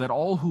chapter, that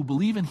all who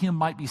believe in him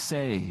might be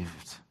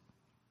saved.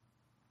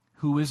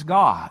 Who is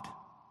God?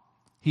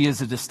 He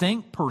is a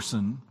distinct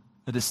person,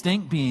 a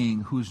distinct being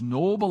who is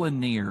knowable and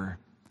near,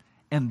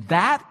 and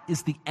that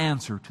is the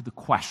answer to the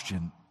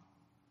question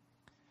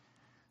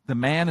the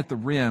man at the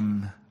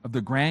rim of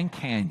the Grand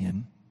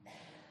Canyon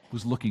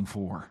was looking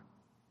for.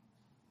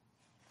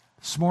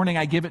 This morning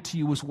I give it to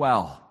you as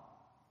well.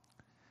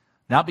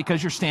 Not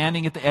because you're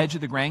standing at the edge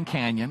of the Grand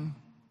Canyon.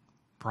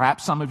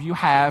 Perhaps some of you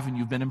have, and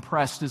you've been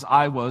impressed as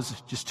I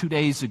was just 2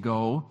 days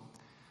ago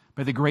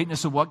by the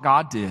greatness of what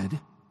God did.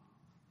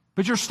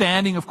 But you're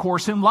standing, of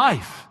course, in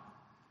life.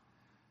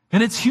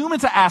 And it's human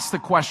to ask the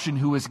question,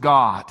 who is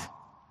God?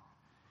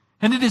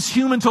 And it is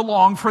human to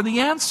long for the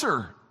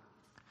answer.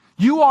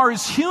 You are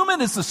as human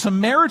as the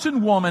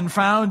Samaritan woman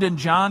found in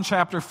John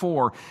chapter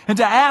 4. And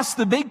to ask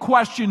the big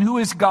question, who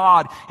is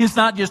God, is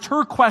not just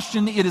her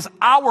question, it is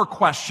our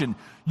question.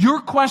 Your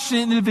question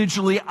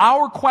individually,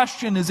 our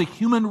question as a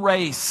human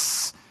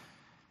race.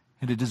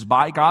 And it is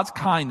by God's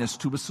kindness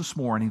to us this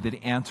morning that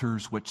he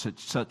answers with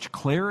such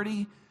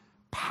clarity,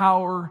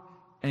 power,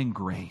 and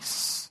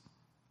grace.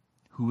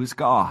 Who is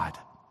God?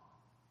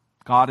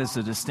 God is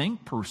a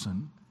distinct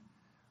person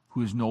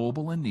who is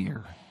knowable and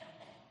near.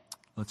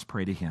 Let's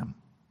pray to him.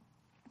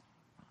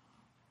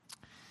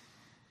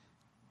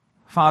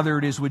 Father,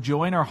 it is with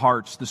joy in our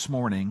hearts this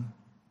morning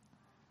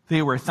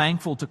that we're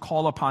thankful to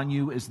call upon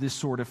you as this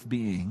sort of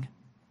being.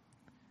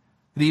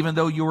 That even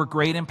though you are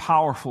great and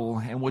powerful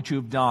and what you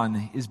have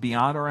done is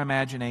beyond our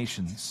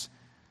imaginations,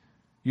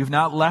 you've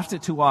not left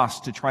it to us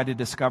to try to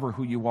discover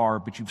who you are,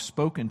 but you've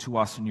spoken to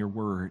us in your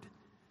word.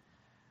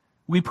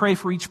 We pray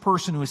for each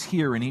person who is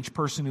here and each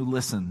person who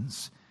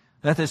listens,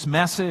 that this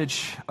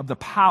message of the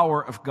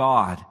power of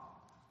God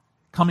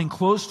coming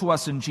close to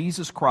us in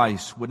Jesus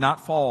Christ would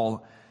not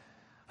fall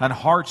on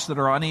hearts that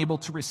are unable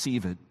to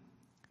receive it,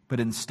 but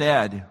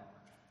instead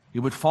it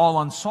would fall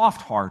on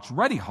soft hearts,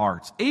 ready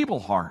hearts, able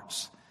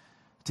hearts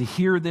to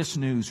hear this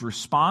news,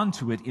 respond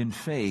to it in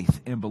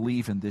faith, and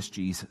believe in this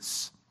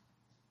Jesus.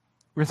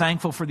 We're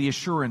thankful for the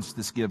assurance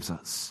this gives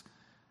us,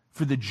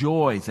 for the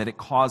joy that it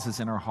causes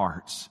in our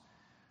hearts.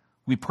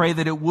 We pray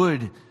that it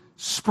would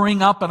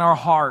spring up in our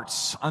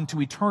hearts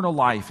unto eternal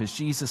life, as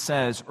Jesus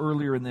says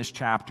earlier in this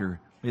chapter.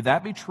 May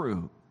that be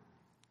true,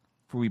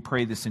 for we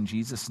pray this in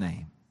Jesus'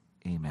 name.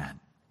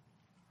 Amen.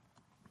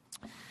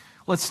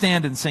 Let's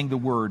stand and sing the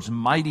words,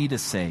 mighty to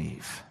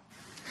save.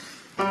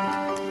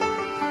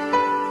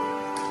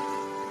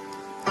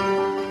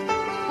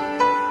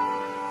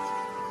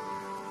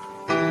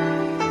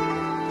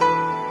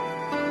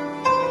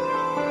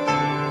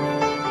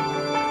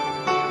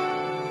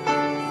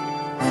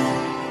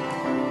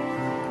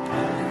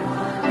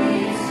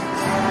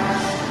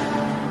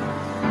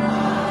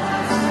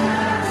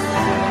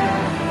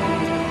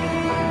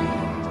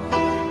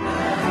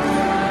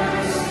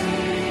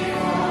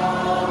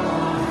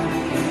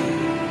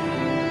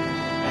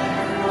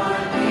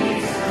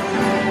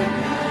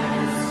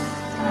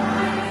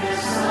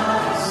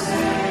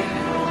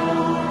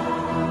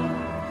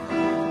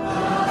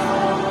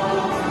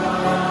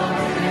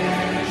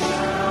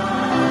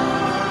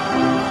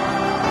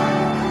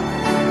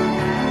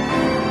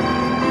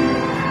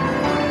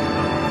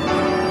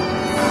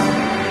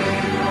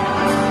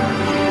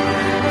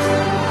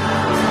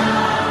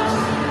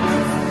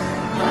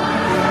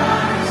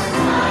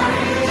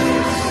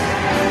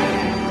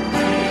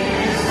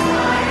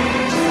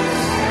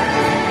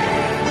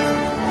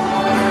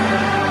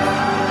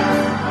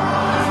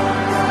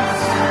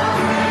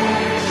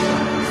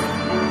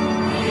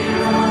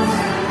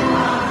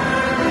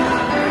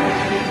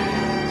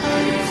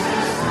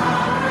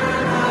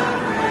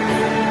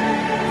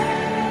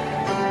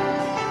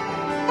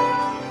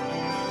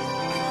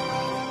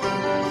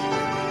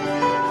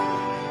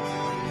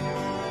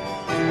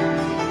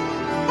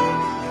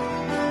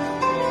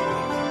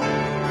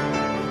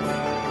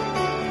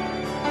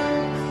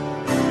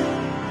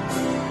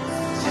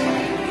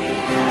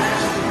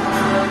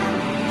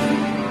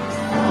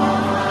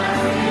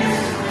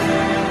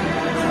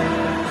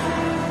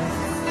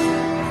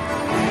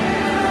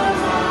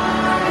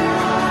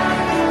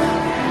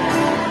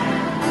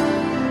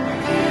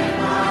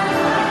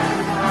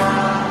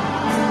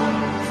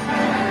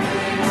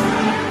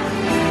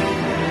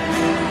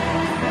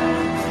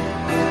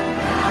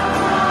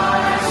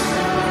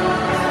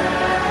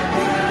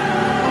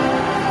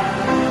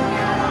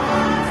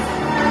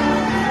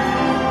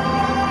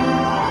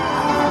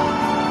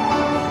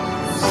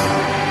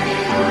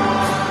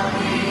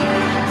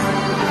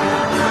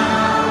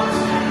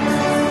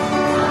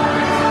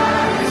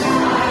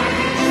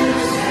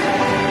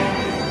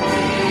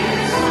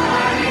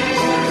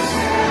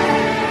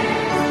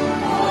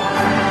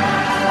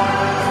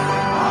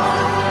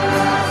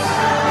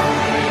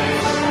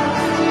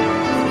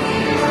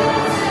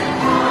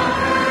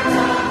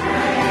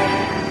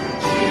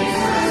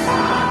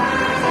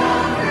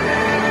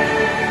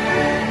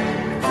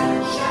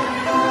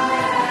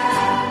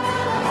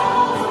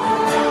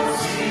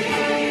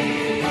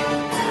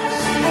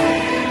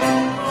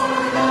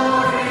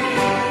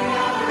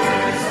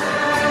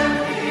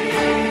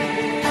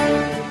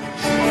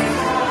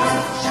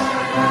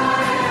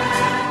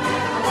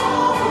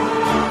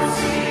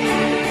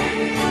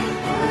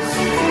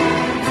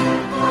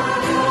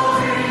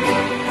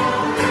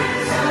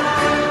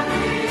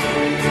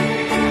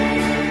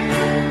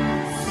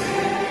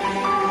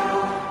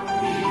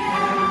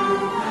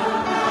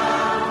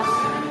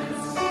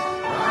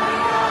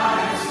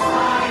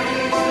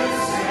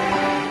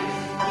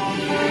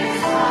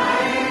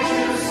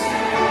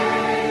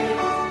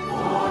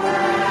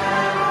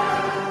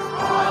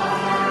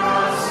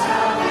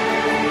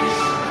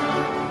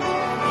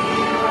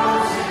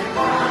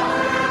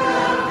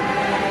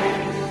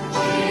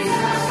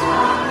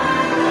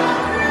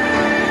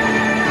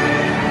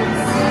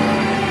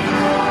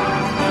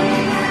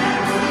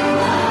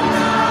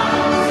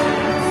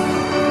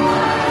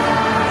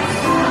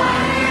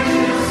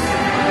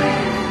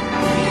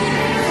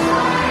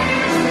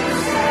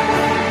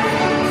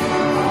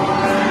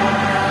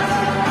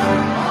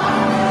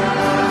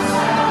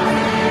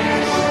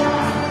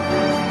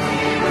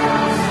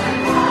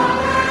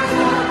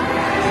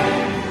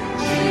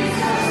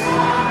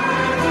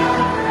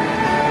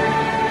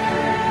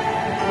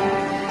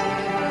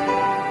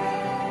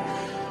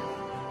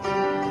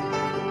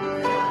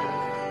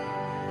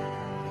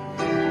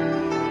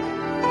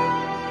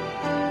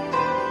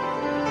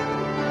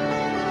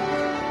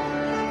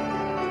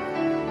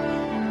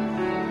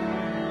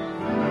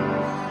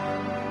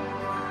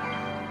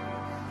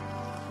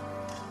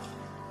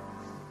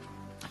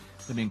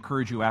 Let me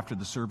encourage you, after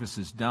the service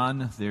is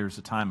done, there's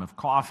a time of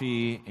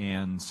coffee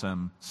and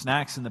some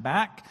snacks in the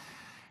back.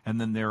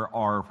 And then there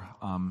are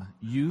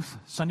youth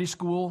Sunday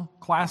school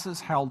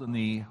classes held in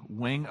the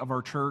wing of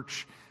our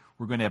church.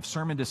 We're going to have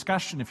sermon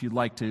discussion. If you'd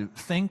like to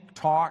think,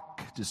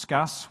 talk,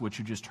 discuss what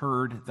you just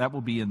heard, that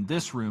will be in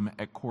this room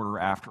at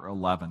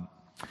 11:15.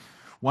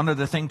 One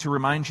other thing to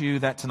remind you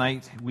that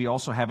tonight we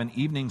also have an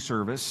evening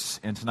service,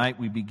 and tonight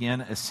we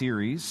begin a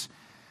series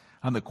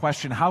on the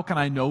question, how can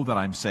I know that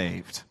I'm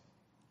saved?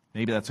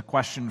 Maybe that's a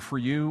question for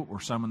you or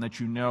someone that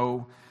you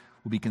know.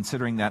 We'll be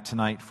considering that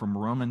tonight from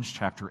Romans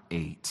chapter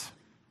 8.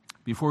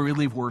 Before we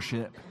leave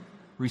worship,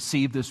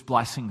 receive this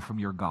blessing from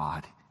your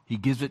God. He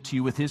gives it to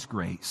you with His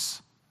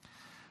grace.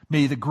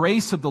 May the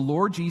grace of the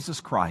Lord Jesus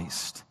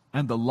Christ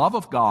and the love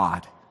of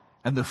God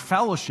and the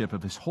fellowship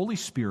of His Holy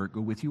Spirit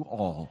go with you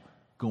all.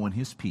 Go in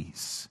His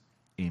peace.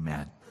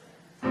 Amen.